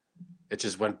 it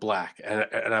just went black,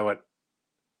 and I went,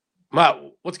 "Ma,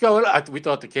 what's going on?" We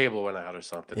thought the cable went out or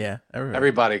something. Yeah,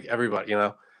 Everybody, you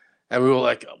know, and we were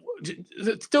like,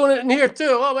 "It's doing it in here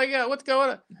too." Oh my god, what's going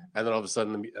on? And then all of a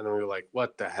sudden, and then we were like,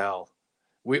 "What the hell?"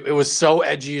 It was so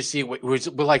edgy. You see, we're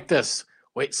like this.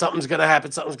 Wait, something's gonna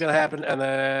happen. Something's gonna happen, and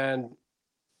then,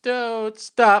 dude,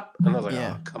 stop. And I was like,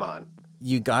 Yeah. "Oh, come on."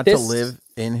 You got to live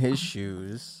in his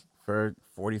shoes for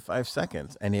 45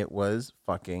 seconds, and it was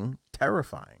fucking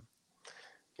terrifying.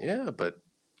 Yeah, but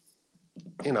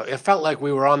you know, it felt like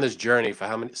we were on this journey for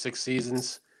how many 6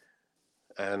 seasons,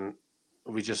 and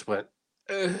we just went.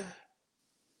 You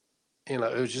know,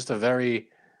 it was just a very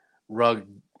rug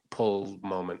pull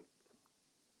moment.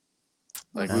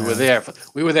 Like we were there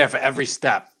for every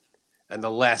step, and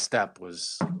the last step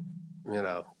was, you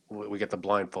know, we get the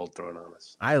blindfold thrown on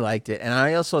us. I liked it, and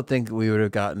I also think we would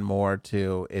have gotten more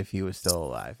too if he was still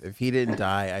alive. If he didn't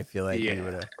die, I feel like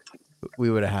we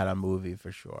would have had a movie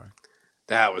for sure.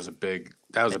 That was a big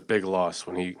loss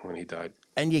when he died.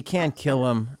 And you can't kill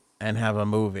him and have a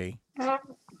movie.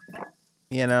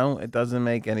 You know, it doesn't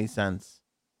make any sense.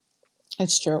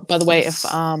 It's true. By the way, if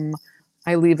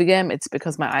I leave again, it's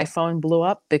because my iPhone blew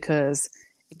up because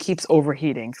it keeps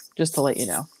overheating. Just to let you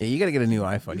know. Yeah, you got to get a new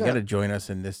iPhone. You got to join us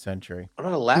in this century. What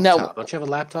about a laptop? No, don't you have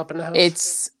a laptop in the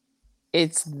house?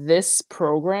 It's this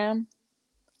program.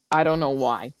 I don't know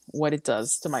why. What it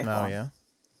does to my phone. Oh yeah.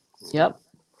 Yep.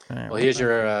 Right, well, here's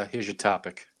your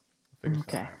topic.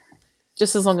 Okay.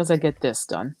 Just as long as I get this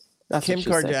done. That's Kim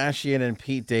Kardashian and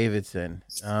Pete Davidson.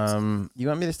 You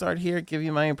want me to start here? Give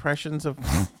you my impressions of.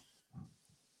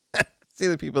 See,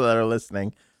 the people that are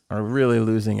listening are really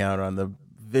losing out on the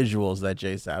visuals that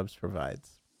Jay Sabs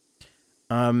provides.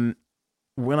 When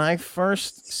I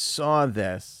first saw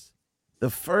this, the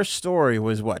first story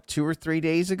was what, 2 or 3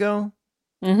 days ago?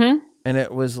 Mm-hmm. And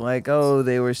it was like, oh,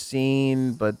 they were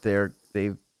seen, but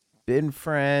they've been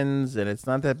friends, and it's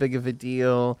not that big of a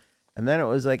deal. And then it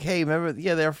was like, hey, remember?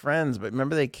 Yeah, they're friends, but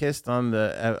remember they kissed on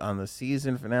the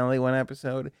season finale one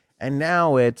episode, and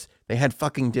now it's they had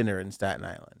fucking dinner in Staten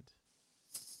Island.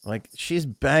 Like she's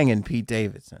banging Pete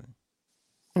Davidson.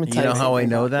 You know how I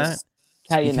know that?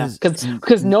 How you know?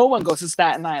 Because no one goes to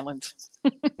Staten Island.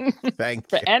 Thank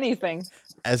for you. anything.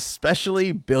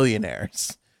 Especially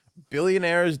billionaires.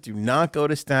 Billionaires do not go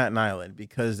to Staten Island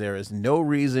because there is no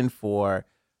reason for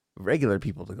regular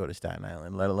people to go to Staten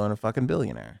Island, let alone a fucking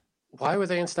billionaire. Why were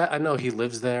they in Staten? I know he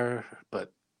lives there,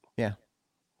 but yeah,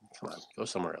 come on, go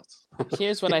somewhere else.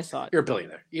 Here's what I thought. You're a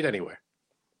billionaire. Eat anywhere.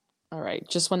 All right.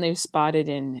 Just when they spotted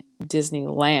in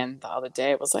Disneyland the other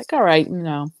day, it was like, all right, you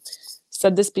know,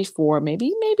 said this before.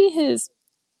 Maybe his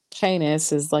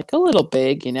penis is like a little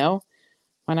big, you know.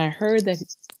 When I heard that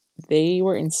they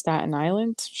were in Staten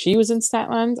Island, she was in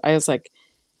Staten Island, I was like,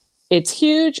 it's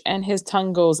huge, and his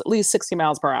tongue goes at least 60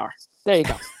 miles per hour. There you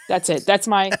go. That's it. That's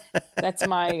my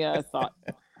thought.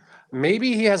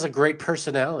 Maybe he has a great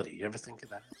personality. You ever think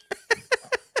of that?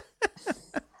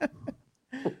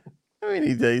 I mean,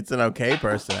 it's an okay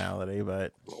personality,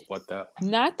 but what the?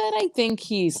 Not that I think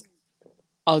he's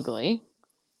ugly.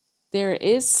 There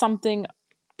is something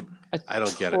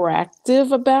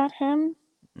attractive about him.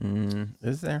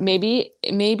 Is there? Maybe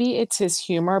it's his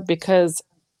humor, because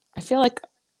I feel like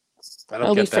I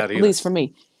don't get that either. At least for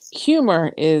me,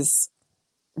 humor is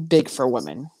big for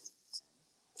women.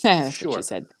 That's sure. what she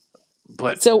said.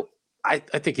 But so I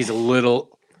think he's a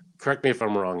little. Correct me if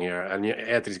I'm wrong here, and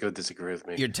Anthony's going to disagree with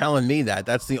me. You're telling me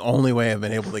that's the only way I've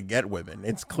been able to get women.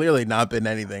 It's clearly not been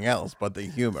anything else but the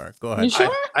humor. Go ahead. You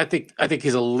sure? I think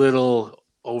he's a little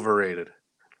overrated.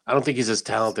 I don't think he's as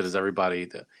talented as everybody.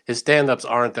 His stand-ups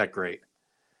aren't that great,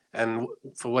 and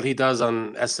for what he does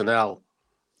on SNL,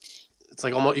 it's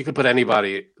like almost you could put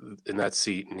anybody in that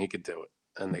seat and he could do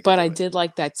it. But I did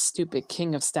like that stupid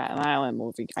King of Staten Island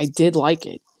movie. I did like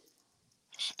it.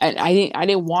 And I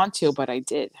didn't want to, but I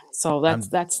did. So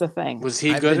that's the thing. Was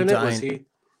he good in it? Was he?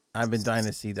 I've been dying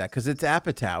to see that because it's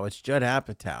Apatow. It's Judd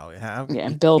Apatow.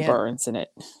 And Bill Burr's in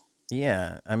it.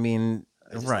 Yeah, I mean,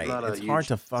 right. It's hard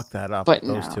to fuck that up. But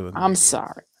with those two. I'm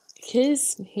sorry.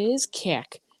 His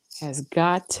cack has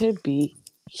got to be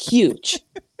huge,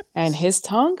 and his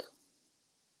tongue.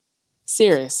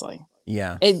 Seriously.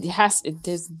 Yeah. It has.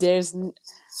 There's.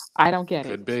 I don't get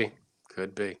it.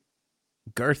 Could be.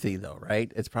 Girthy though, right?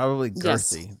 It's probably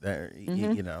girthy. Yes. There,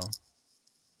 you know,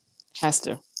 has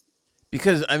to.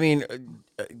 Because I mean,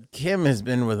 Kim has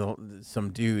been with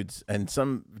some dudes and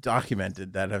some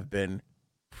documented that have been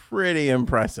pretty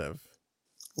impressive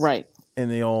Right. in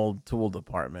the old tool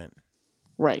department.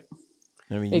 Right.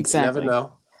 I mean, Exactly. You never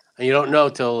know, and you don't know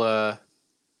till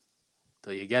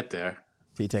you get there.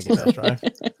 you take a test drive.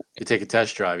 You take a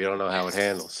test drive, you don't know how it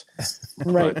handles.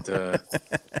 Right. But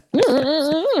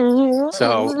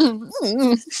so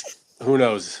who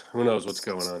knows? Who knows what's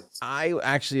going on? I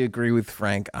actually agree with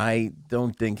Frank. I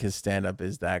don't think his stand up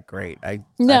is that great. I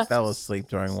No. fell asleep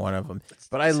during one of them,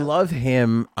 but I love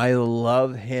him. I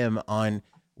love him on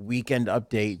Weekend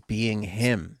Update being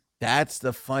him. That's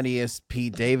the funniest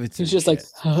Pete Davidson. He's just shit.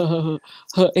 like,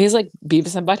 he's like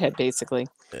Beavis and Butthead, basically.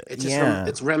 It's just yeah.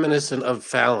 it's reminiscent of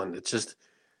Fallon. It's just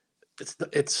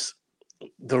it's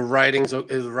the writing's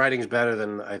better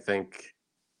than I think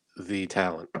the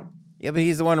talent. Yeah, but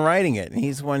he's the one writing it, and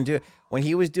he's the one when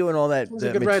he was doing all that He's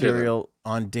a good writer, material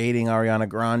on dating Ariana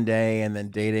Grande and then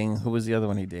dating who was the other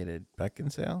one he dated?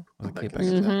 Beckinsale? Was it Kate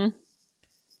Beckinsale? Mm-hmm.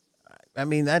 I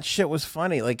mean, that shit was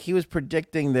funny. Like he was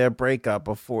predicting their breakup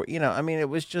before, I mean, it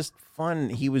was just fun.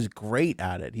 He was great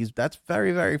at it. That's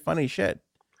very, very funny shit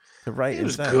to write. He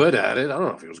was good at it. I don't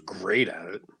know if he was great at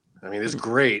it. I mean, it's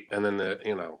great, and then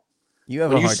you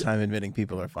have a hard time admitting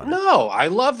people are funny. No, I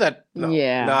love that. No,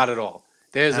 Yeah. not at all.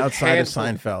 There's outside of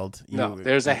Seinfeld.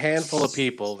 There's a handful of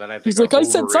people that I think He's like, I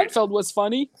said overrated. Seinfeld was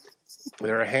funny.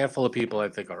 There are a handful of people I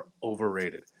think are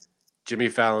overrated. Jimmy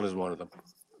Fallon is one of them. I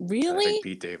Really? think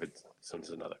Pete Davidson's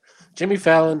another. Jimmy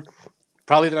Fallon,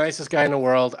 probably the nicest guy in the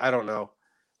world. I don't know,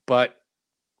 but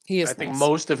He is. I think nice.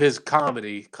 most of his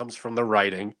comedy comes from the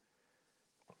writing.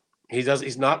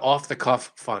 He's not off the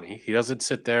cuff funny. He doesn't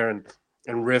sit there and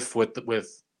riff with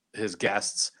his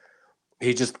guests.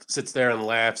 He just sits there and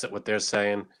laughs at what they're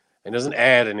saying and doesn't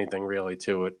add anything really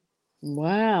to it.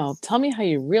 Wow. Tell me how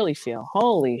you really feel.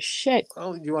 Holy shit.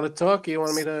 Oh, you want to talk? You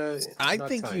want me to? I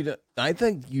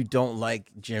think you don't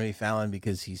like Jimmy Fallon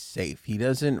because he's safe. He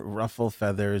doesn't ruffle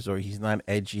feathers or he's not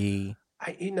edgy.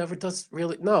 He never does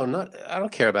really. No, not. I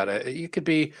don't care about it. You could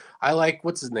be. I like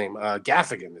what's his name.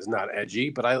 Gaffigan is not edgy,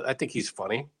 but I think he's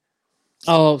funny.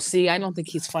 Oh, see, I don't think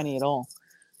he's funny at all.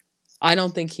 I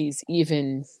don't think he's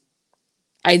even.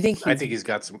 I think he's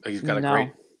got a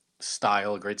great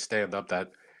style, a great stand up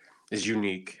that is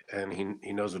unique, and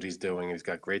he knows what he's doing. He's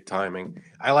got great timing.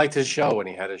 I liked his show when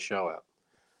he had his show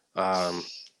out.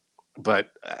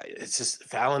 But it's just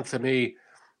Fallon to me.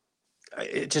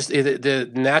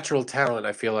 The natural talent.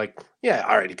 I feel like, yeah,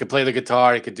 all right. He could play the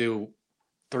guitar. He could do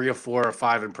 3 or 4 or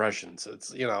 5 impressions.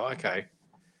 It's okay,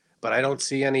 but I don't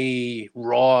see any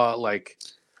raw like.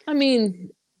 I mean,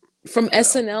 from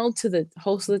SNL to the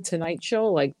host of the Tonight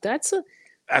Show, like that's a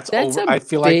over. I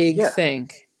feel big like thing.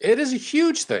 It is a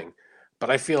huge thing, but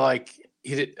I feel like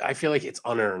I feel like it's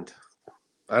unearned.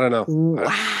 I don't know.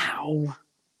 Wow.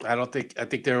 I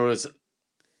think there was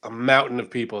a mountain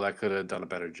of people that could have done a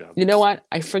better job. You know what?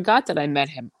 I forgot that I met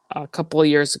him a couple of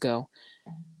years ago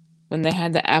when they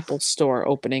had the Apple store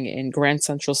opening in Grand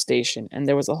Central Station, and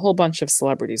there was a whole bunch of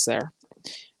celebrities there.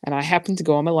 And I happened to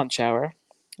go on my lunch hour.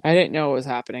 I didn't know what was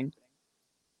happening.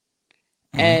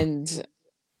 And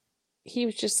he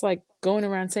was just like going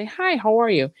around saying, "Hi, how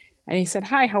are you?" And he said,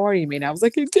 "Hi, how are you?" And I was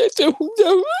like, yeah,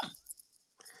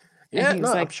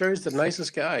 no, I'm sure he's the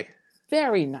nicest guy.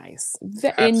 Very nice.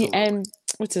 And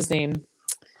what's his name?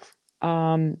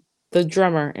 The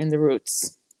drummer in the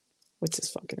Roots. What's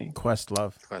his fucking name?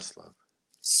 Questlove.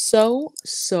 So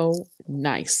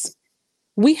nice.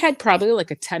 We had probably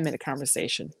like a 10-minute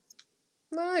conversation.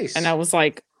 Nice. And I was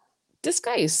like, this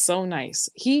guy is so nice.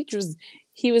 He was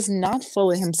not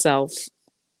full of himself.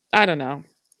 I don't know.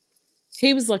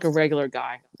 He was like a regular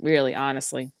guy, really,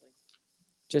 honestly.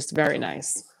 Just very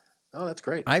nice. Oh, that's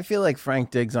great. I feel like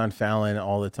Frank digs on Fallon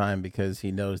all the time because he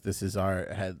knows this is our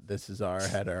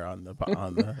header on the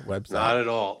website. Not at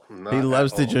all. He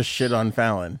loves to just shit on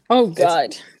Fallon. Oh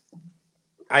God.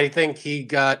 I think he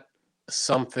got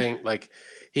something like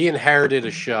he inherited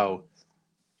a show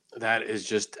that is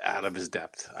just out of his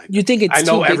depth. You think it's? I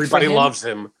know too big everybody for him? loves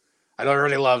him. I know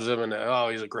everybody loves him, and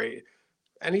he's a great.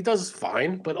 And he does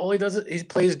fine, but all he does is he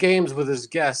plays games with his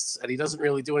guests, and he doesn't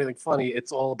really do anything funny.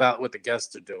 It's all about what the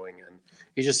guests are doing, and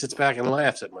he just sits back and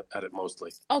laughs at it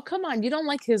mostly. Oh come on! You don't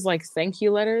like his like thank you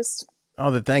letters?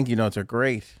 Oh, the thank you notes are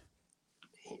great,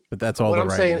 but that's all What the I'm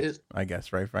writing, saying is, I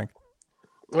guess, right, Frank?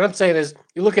 What I'm saying is,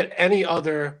 you look at any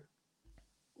other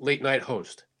late night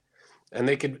host, and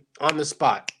they could on the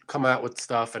spot come out with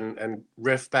stuff and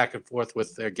riff back and forth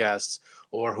with their guests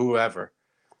or whoever.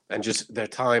 And just their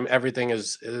time, everything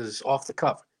is off the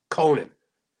cuff. Conan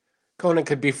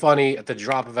could be funny at the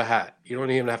drop of a hat. You don't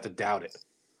even have to doubt it.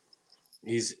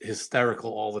 He's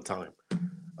hysterical all the time.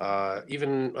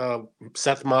 Even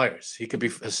Seth Meyers, he could be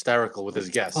hysterical with his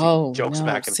guests. He Oh jokes no!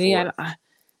 back and See, forth.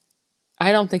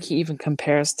 I don't think he even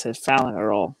compares to Fallon at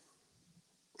all.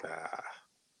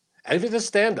 And even the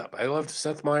stand-up, I loved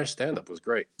Seth Meyers' stand-up. It was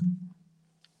great.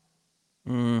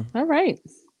 All right.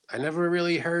 I never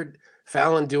really heard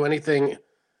Fallon do anything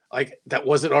like that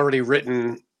wasn't already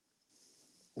written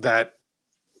that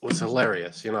was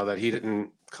hilarious. You know, that he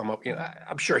didn't come up. You know,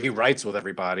 I'm sure he writes with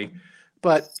everybody,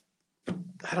 but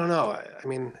I don't know. I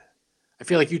mean, I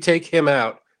feel like you take him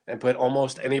out and put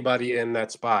almost anybody in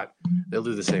that spot, they'll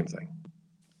do the same thing.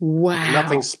 Wow.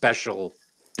 Nothing special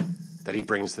that he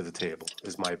brings to the table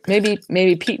is my opinion.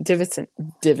 Maybe Pete Davidson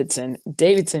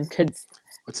could.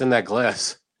 What's in that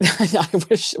glass? I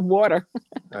wish water.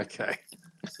 Okay.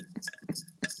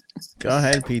 Go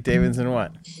ahead, Pete Davidson.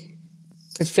 What?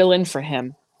 Could fill in for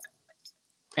him.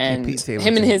 And Pete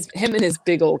him and his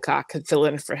big old cock could fill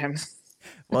in for him.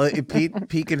 Well, if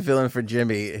Pete can fill in for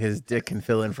Jimmy. His dick can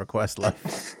fill in for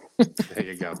Questlove. There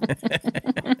you go.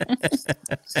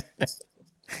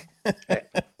 Hey,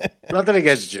 nothing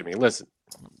against Jimmy. Listen,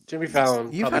 Jimmy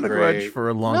Fallon. You've had a great. grudge for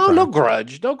a long time. No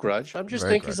grudge. No grudge. I'm just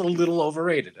Very think he's a little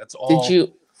overrated. That's all.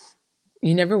 Did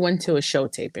you never went to a show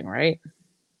taping, right?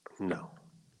 No.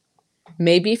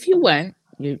 Maybe if you went,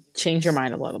 you change your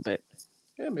mind a little bit.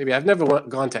 Yeah, maybe. I've never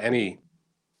gone to any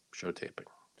show taping.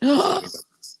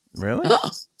 Really?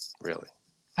 Really?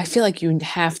 I feel like you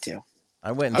have to.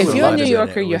 I went. If and you're saw a New Letterman.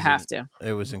 Yorker, It you was have to.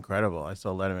 It was incredible. I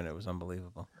saw Letterman. It was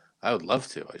unbelievable. I would love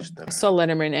to. I just never. I saw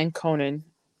Letterman and Conan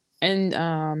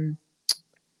and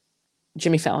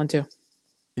Jimmy Fallon too.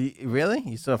 Really?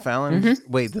 You saw Fallon?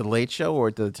 Mm-hmm. Wait, the Late Show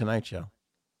or the Tonight Show?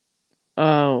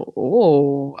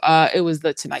 It was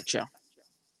the Tonight Show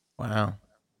Wow.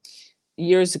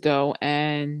 years ago,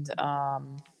 and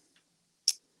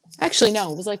actually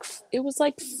no, it was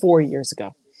like 4 years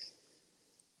ago.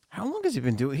 How long has he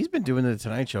been doing? He's been doing the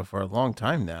Tonight Show for a long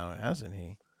time now, hasn't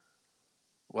he?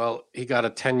 Well, he got a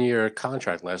 10-year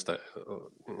contract last. I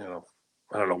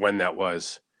don't know when that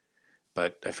was,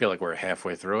 but I feel like we're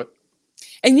halfway through it.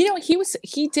 And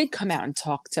he did come out and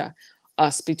talk to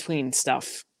us between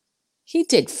stuff. He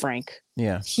did, Frank.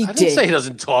 Yeah. I didn't say he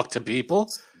doesn't talk to people.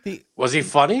 Was he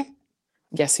funny?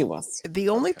 Yes, he was. The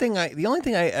only thing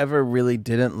I ever really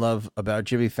didn't love about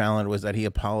Jimmy Fallon was that he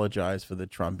apologized for the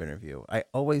Trump interview. I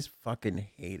always fucking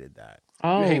hated that.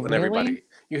 Oh, You hate when really?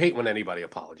 You hate when anybody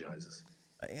apologizes.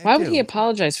 Why would he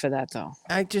apologize for that, though?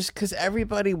 Because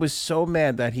everybody was so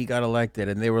mad that he got elected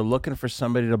and they were looking for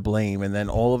somebody to blame. And then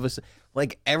all of us,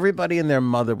 like everybody and their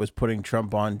mother was putting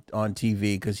Trump on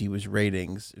TV because he was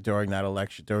ratings during that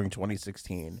election, during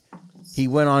 2016. He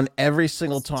went on every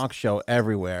single talk show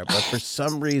everywhere. But for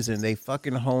some reason, they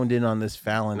fucking honed in on this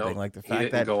Fallon thing. Like the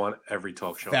fact that go on every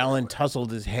talk show. Fallon tousled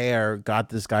his hair, got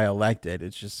this guy elected.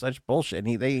 It's just such bullshit.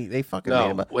 And they fucking made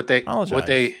him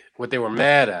apologize. What they were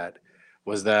mad at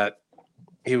was that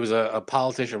he was a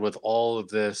politician with all of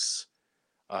this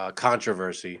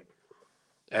controversy,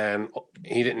 and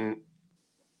he didn't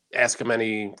ask him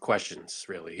any questions.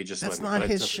 Really, he just that's not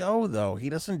his show, though. He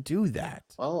doesn't do that.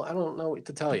 Well, I don't know what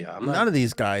to tell you. None of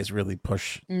these guys really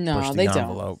push the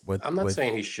envelope. I'm not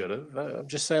saying he should have. I'm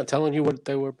just telling you what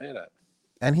they were mad at.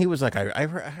 And he was like, I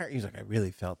heard, he was like, I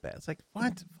really felt bad. It's like,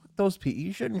 what? Fuck those people.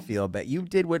 You shouldn't feel bad. You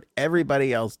did what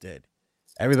everybody else did.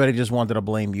 Everybody just wanted to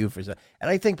blame you for that.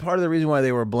 And I think part of the reason why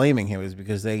they were blaming him is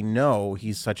because they know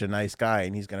he's such a nice guy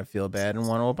and he's going to feel bad and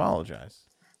want to apologize.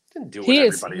 Didn't do what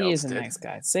everybody else is a did. nice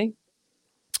guy. See?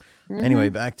 Mm-hmm. Anyway,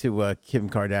 back to Kim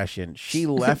Kardashian. She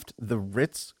left the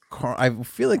I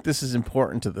feel like this is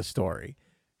important to the story.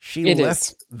 She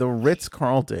left the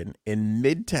Ritz-Carlton in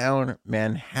Midtown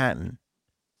Manhattan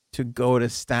to go to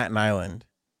Staten Island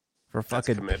for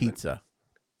fucking pizza.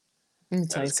 Let me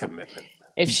tell you something.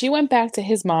 If she went back to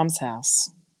his mom's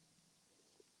house.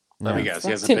 Let me guess.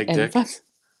 He has a big dick?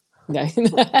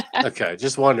 Okay.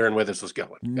 Just wondering where this was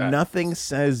going. Nothing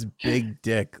says big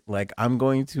dick like I'm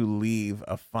going to leave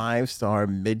a 5-star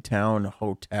Midtown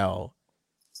hotel,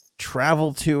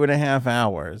 travel 2.5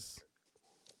 hours.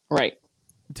 Right.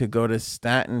 To go to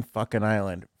Staten fucking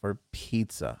Island for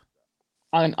pizza.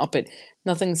 On up it.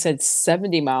 Nothing said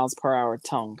 70 miles per hour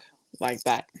tongue like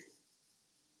that.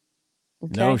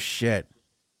 Okay. No shit.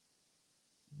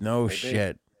 No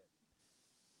shit.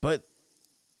 But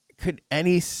could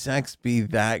any sex be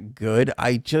that good?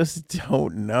 I just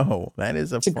don't know. That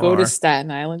is go to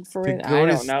Staten Island for it. I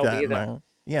don't know either. Island.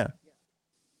 Yeah.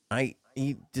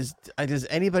 Does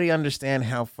anybody understand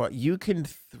how far you can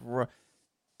throw?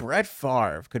 Brett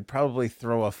Favre could probably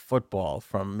throw a football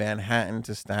from Manhattan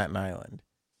to Staten Island.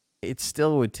 It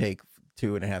still would take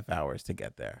 2.5 hours to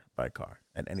get there by car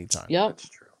at any time. Yep. That's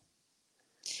true.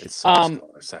 It sucks going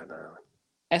to Staten Island.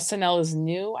 SNL is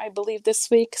new, I believe, this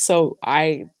week. So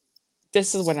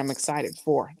this is what I'm excited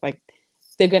for. Like,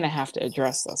 they're gonna have to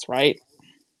address this, right?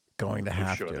 Going to I'm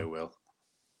have sure to. they will.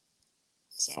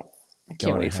 So I can't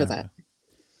Going to wait for have that.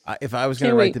 to. If I was going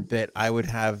Can't to write wait. the bit, I would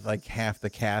have like half the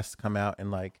cast come out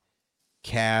and like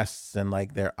casts and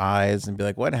like their eyes and be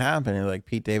like, "What happened?" And like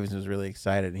Pete Davidson was really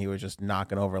excited and he was just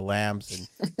knocking over lamps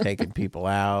and taking people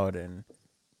out and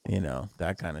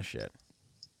that kind of shit.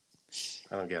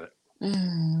 I don't get it.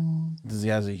 He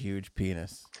has a huge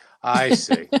penis. I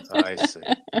see. I see.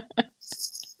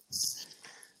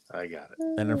 I got it.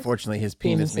 And unfortunately, his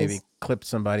penis maybe Penises. clipped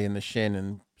somebody in the shin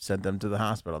and sent them to the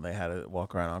hospital. They had to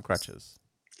walk around on crutches.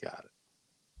 Got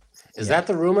it. Is Yeah. that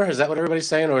the rumor? Is that what everybody's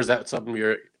saying, or is that something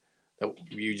that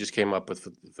you just came up with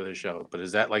for the show? But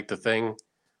is that like the thing,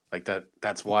 like that?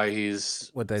 That's why he's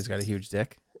What, that he's got a huge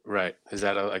dick? right. Is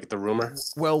that like the rumor?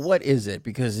 Well, what is it?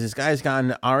 Because this guy's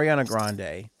gotten Ariana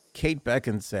Grande, Kate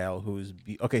Beckinsale, who's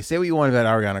okay. Say what you want about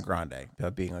Ariana Grande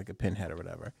about being like a pinhead or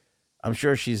whatever. I'm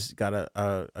sure she's got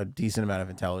a decent amount of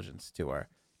intelligence to her.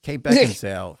 Kate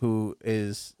Beckinsale, who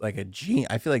is like a genius.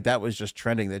 I feel like that was just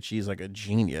trending that she's like a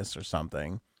genius or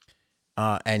something.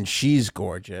 And she's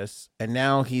gorgeous. And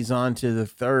now he's on to the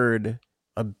third,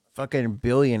 a fucking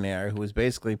billionaire who has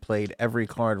basically played every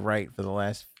card right for the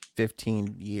last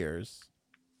 15 years.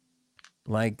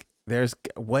 Like,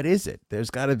 what is it? There's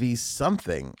got to be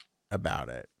something about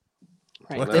it.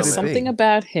 Right. What There's could it something be?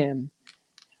 about him.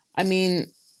 I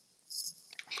mean,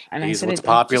 and I He's said what's it,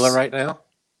 popular just- right now.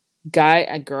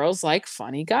 girls like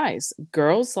funny guys.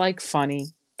 Girls like funny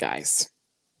guys.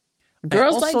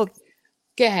 Girls also, like.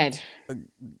 Go ahead.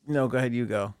 no, go ahead. You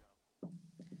go.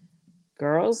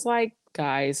 Girls like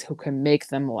guys who can make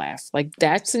them laugh. Like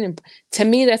to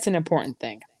me, that's an important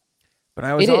thing. But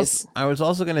I was It also, is. I was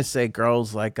also going to say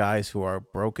girls like guys who are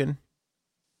broken.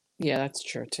 Yeah, that's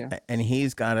true too. And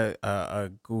he's got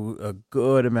a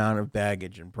good amount of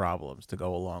baggage and problems to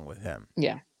go along with him.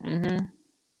 Yeah. Mm-hmm.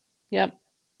 Yep.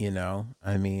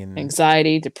 I mean,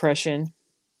 Anxiety, depression.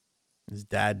 his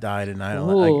dad died in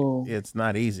 9/11. Ooh. It's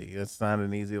not easy. It's not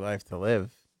an easy life to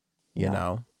live. You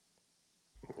No.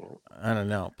 know, I don't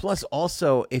know. Plus,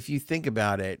 also, if you think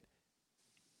about it,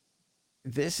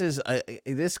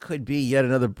 this could be yet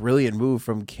another brilliant move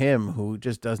from Kim, who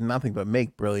just does nothing but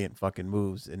make brilliant fucking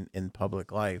moves in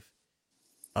public life.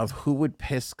 Of who would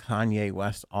piss Kanye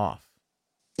West off.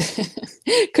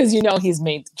 Because he's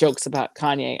made jokes about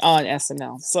Kanye on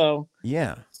SNL. So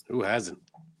Yeah, Who hasn't?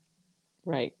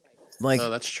 right. like Oh,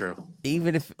 that's true.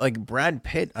 even if like Brad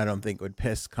Pitt, I don't think would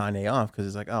piss Kanye off because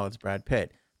it's like, oh, it's Brad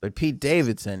Pitt. But Pete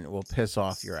Davidson will piss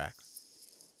off your ex.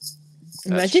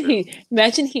 Imagine true.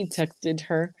 he texted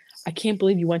her, "I can't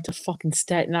believe you went to fucking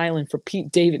Staten Island for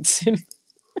Pete Davidson."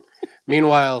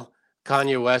 Meanwhile,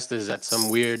 Kanye West is at some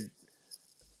weird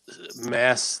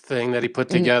mass thing that he put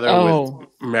Mm, together oh. with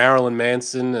Marilyn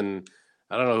Manson and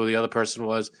I don't know who the other person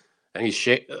was, and he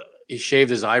shaved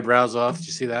his eyebrows off. Did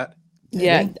you see that?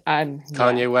 Yeah, he?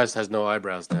 Kanye West has no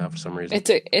eyebrows now for some reason.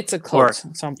 It's a cult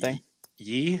something.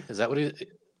 Yee? Is that what he?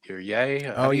 Or Ye?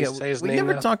 How Oh do you yeah, say his we name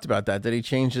never now? talked about that. Did he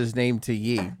change his name to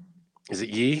Yee? Is it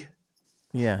Yee?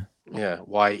 Yeah, Yeah,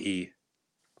 Y-E.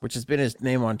 which has been his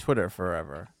name on Twitter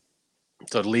forever.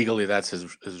 So legally, that's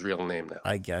his real name now.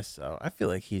 I guess so. I feel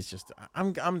like he's just.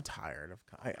 I'm tired of.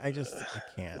 I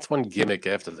can't. It's one gimmick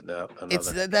after another.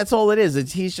 That's all it is.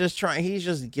 He's just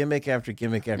gimmick after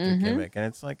gimmick after Mhm. gimmick, and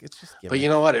it's like it's just gimmick. But you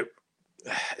know what?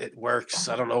 It works.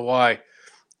 I don't know why.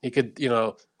 He could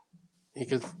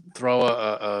throw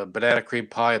a banana cream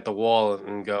pie at the wall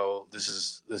and go, "This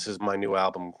is my new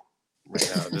album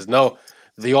right now."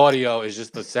 The audio is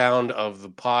just the sound of the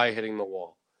pie hitting the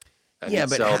wall. And Yeah, he'd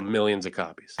but sell millions of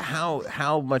copies.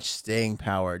 how much staying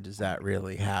power does that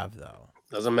really have, though?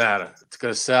 Doesn't matter. It's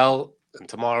gonna sell, and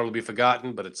tomorrow it'll be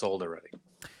forgotten, but it sold already.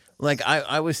 Like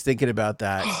I was thinking about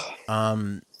that.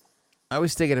 I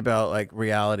was thinking about like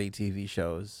reality TV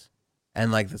shows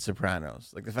and like The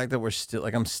Sopranos. Like the fact that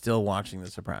I'm still watching The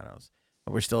Sopranos,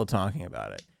 and we're still talking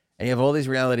about it. And you have all these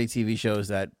reality TV shows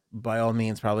that by all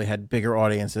means probably had bigger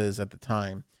audiences at the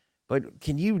time. But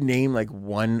can you name like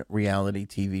one reality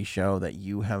TV show that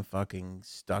you have fucking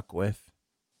stuck with?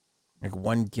 Like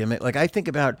one gimmick? Like I think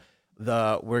about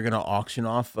we're gonna auction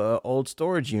off old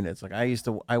storage units. Like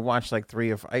I watched like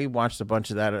I watched a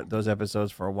bunch of those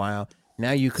episodes for a while.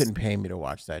 Now you couldn't pay me to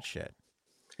watch that shit.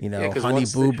 Yeah, 'cause Honey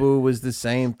once Boo Boo was the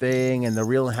same thing, and the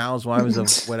Real Housewives of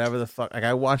whatever the fuck. Like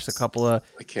I watched a couple of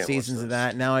I can't watch seasons of those.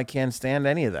 that. Now I can't stand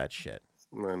any of that shit.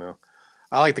 I know.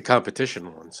 I like the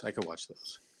competition ones. I could watch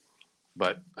those.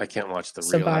 but I can't watch the Real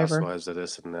Survivor. Housewives of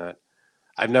this and that.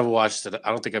 I've never watched it. I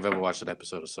don't think I've ever watched an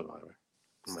episode of Survivor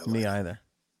in my Me life. either.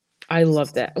 I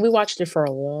love that. We watched it for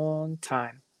a long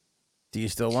time. Do you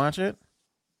still watch it?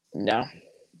 No,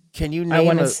 Can you I name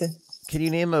want a to see. Can you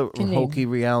name a Can hokey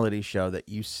reality show that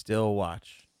you still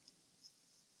watch?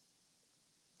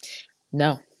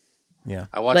 No, Yeah.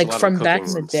 I watch a like lot from of back cooking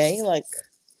in the ones, day, like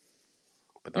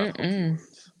but not hokey Mm-mm.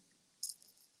 ones.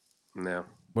 No,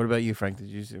 What about you, Frank? Did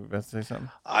you about to say something?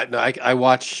 I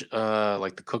watch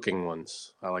like the cooking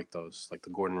ones. I like those, like the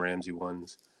Gordon Ramsay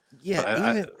ones. Yeah,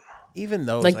 But even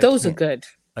those, like I those are can't- good.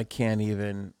 I can't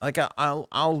even like.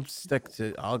 I'll stick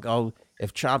to. I'll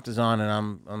if Chopped is on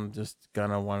and I'm just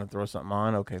gonna want to throw something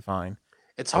on. Okay, fine.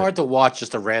 it's hard to watch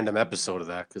just a random episode of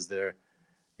that because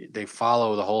they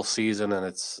follow the whole season, and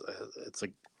it's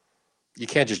like you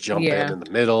can't just jump Yeah. in the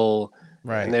middle.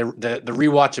 Right. And the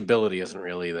rewatchability isn't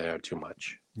really there too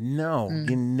much. No, Mm.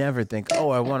 you never think. Oh,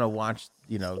 I want to watch.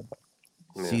 Yeah.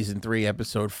 Season 3,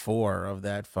 episode 4 of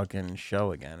that fucking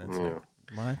show again. It's Yeah. like,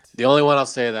 what? The only one I'll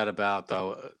say that about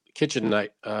though, Kitchen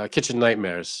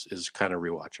Nightmares is kind of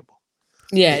rewatchable.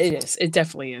 Yeah, it is. It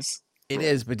definitely is. It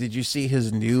is. But did you see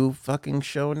his new fucking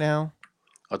show now?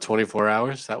 24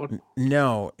 hours. That one.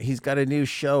 No, he's got a new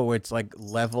show where it's like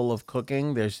level of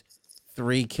cooking. There's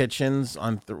 3 kitchens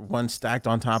on one stacked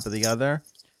on top of the other.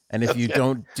 And if you Okay.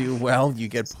 don't do well, you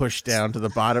get pushed down to the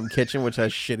bottom kitchen, which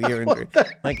has shittier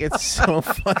ingredients. Like, it's so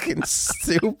fucking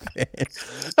stupid.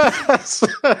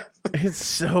 It's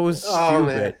so stupid. Oh,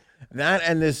 man. That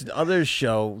and this other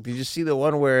show. Did you see the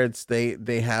one where it's they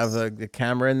have the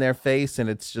camera in their face and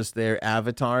it's just their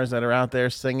avatars that are out there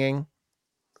singing,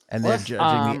 and they're What?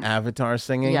 judging the avatar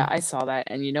singing? Yeah, I saw that,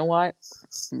 and you know what?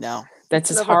 No,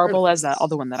 that's as Never heard horrible of as that this.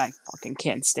 other one that I fucking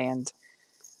can't stand.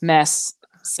 Mass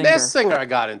Singer. Masked Singer I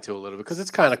got into a little bit because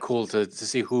it's kind of cool to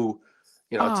see who,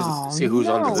 to see who's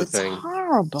under the it's thing.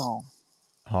 horrible.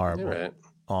 Horrible, You're right.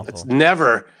 awful. It's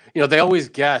never, they always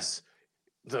guess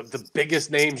the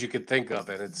biggest names you could think of,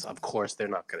 and it's of course they're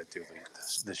not going to do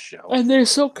this show. And they're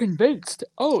so convinced.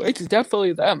 Oh, it's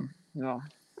definitely them. No,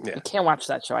 Yeah. I can't watch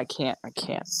that show. I can't.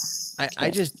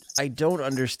 I don't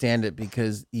understand it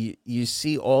because you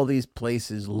see all these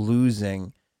places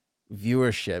losing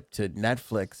viewership to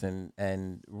Netflix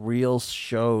and real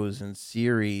shows and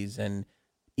series and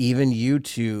even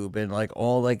YouTube and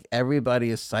like everybody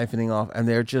is siphoning off and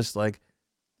they're just like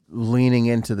leaning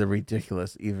into the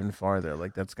ridiculous even farther.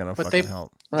 Like that's gonna But fucking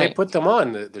help. They Right. put them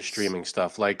on the streaming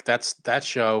stuff. Like that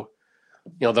show,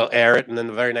 they'll air it, and then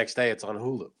the very next day it's on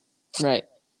Hulu. Right.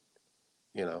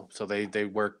 So they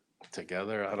work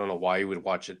together. I don't know why you would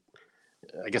watch it.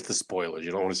 I guess the spoilers.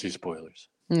 You don't want to see spoilers.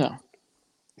 No.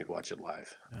 You'd watch it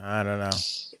live. I don't know.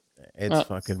 It's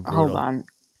fucking brutal. Hold on.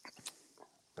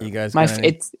 You guys My got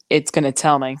any- it's gonna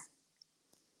tell me.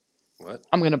 What?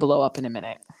 I'm gonna blow up in a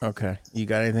minute. Okay. You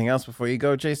got anything else before you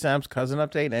go, Jay Sam's cousin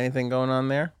update? Anything going on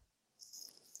there?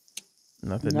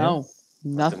 Nothing new? No,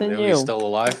 nothing new. He's still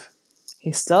alive.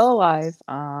 He's still alive.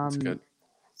 That's good.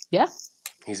 Yeah,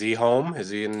 Is he home? Is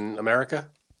he in America?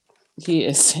 he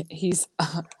is. He's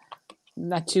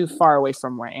not too far away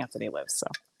from where Anthony lives. So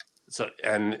So,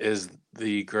 and is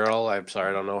the girl? I'm sorry,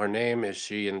 I don't know her name. Is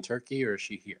she in Turkey or is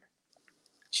she here?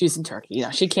 she's in Turkey. Yeah,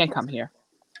 she can't come here.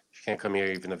 She can't come here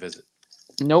even to visit.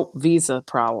 Nope, visa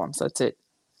problems. That's it.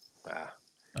 Ah,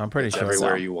 I'm pretty it's sure.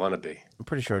 everywhere so. you want to be. I'm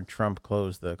pretty sure Trump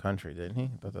closed the country, didn't he?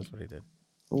 I thought that's what he did.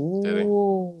 Did he?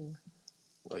 Ooh.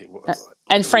 Like,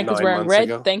 And Frank was 9 wearing months red.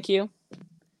 ago? Thank you,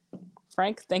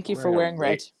 Frank. Thank you I'm for wearing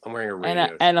red. I'm wearing a And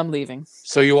radio. and I'm leaving.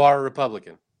 So you are a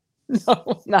Republican.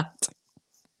 No, not.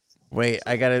 Wait,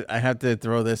 I have to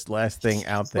throw this last thing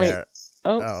out Wait. there.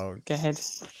 Oh, Oh, go ahead.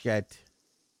 shit.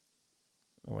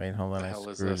 Wait, hold on. The I hell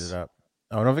is screwed this? it up.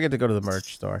 Oh, don't forget to go to the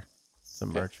merch store.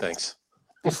 Some Yeah, merch. thanks.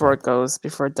 Before it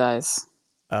dies.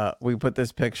 We put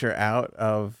this picture out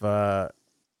of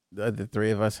the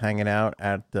 3 of us hanging out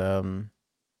at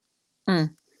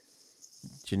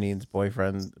Janine's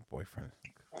boyfriend.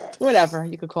 Whatever.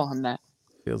 You could call him that.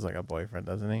 Feels like a boyfriend,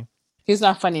 doesn't he? He's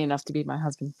not funny enough to be my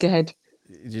husband. Go ahead.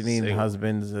 Janine's Single.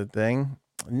 husband's a thing.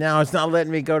 No, it's not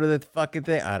letting me go to the fucking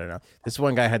thing. I don't know. This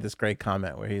one guy had this great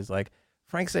comment where he's like,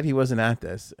 Frank said he wasn't at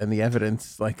this, and the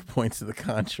evidence like points to the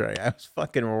contrary. I was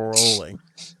fucking rolling.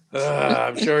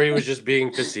 I'm sure he was just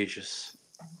being facetious.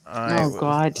 I Oh, was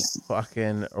God.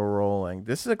 fucking rolling.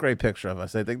 This is a great picture of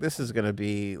us. I think this is gonna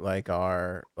be like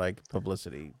our like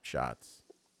publicity shots.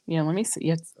 Yeah, let me see.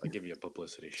 Yes, I'll give you a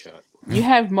publicity shot. you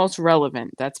have most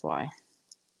relevant. That's why.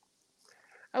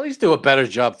 At least do a better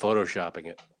job photoshopping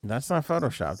it. That's not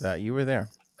Photoshop. That you were there.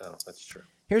 Oh, that's true.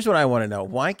 Here's what I want to know: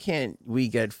 why can't we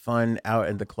get fun out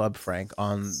at the club, Frank,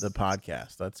 on the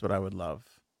podcast? That's what I would love.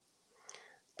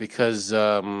 Because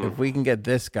If we can get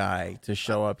this guy to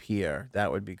show up here,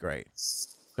 that would be great.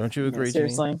 Don't you agree, Janine?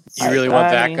 Seriously. you really want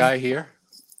that guy here?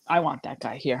 I want that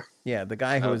guy here. Yeah, the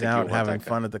guy don't who was think you out want having that guy.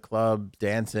 fun at the club,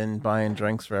 dancing, buying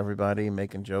drinks for everybody,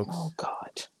 making jokes. Oh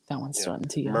God, that one's Yeah. starting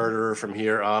to yell. Murderer from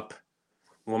here up,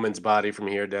 woman's body from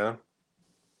here down.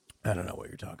 I don't know what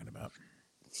you're talking about.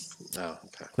 Oh,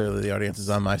 okay. Clearly, the audience is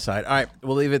on my side. All right,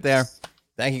 we'll leave it there.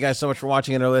 Thank you guys so much for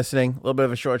watching and or listening. A little bit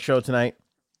of a short show tonight.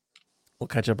 We'll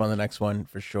catch up on the next one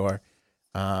for sure.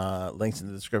 Links in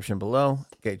the description below.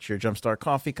 Get your Jumpstart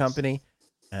Coffee Company,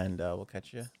 and we'll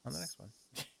catch you on the next one.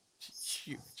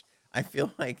 Shoot. I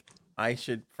feel like I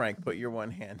should, Frank, put your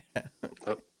one hand out.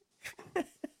 Oh.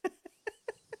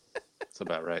 That's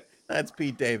about right. That's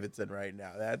Pete Davidson right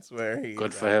now. That's where he.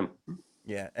 Good for him.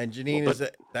 Yeah, and Janine Well, is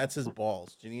that's his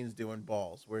balls. Janine's doing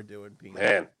balls. We're doing Pete.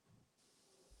 Man,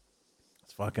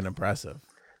 It's fucking impressive.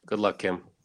 good luck, Kim.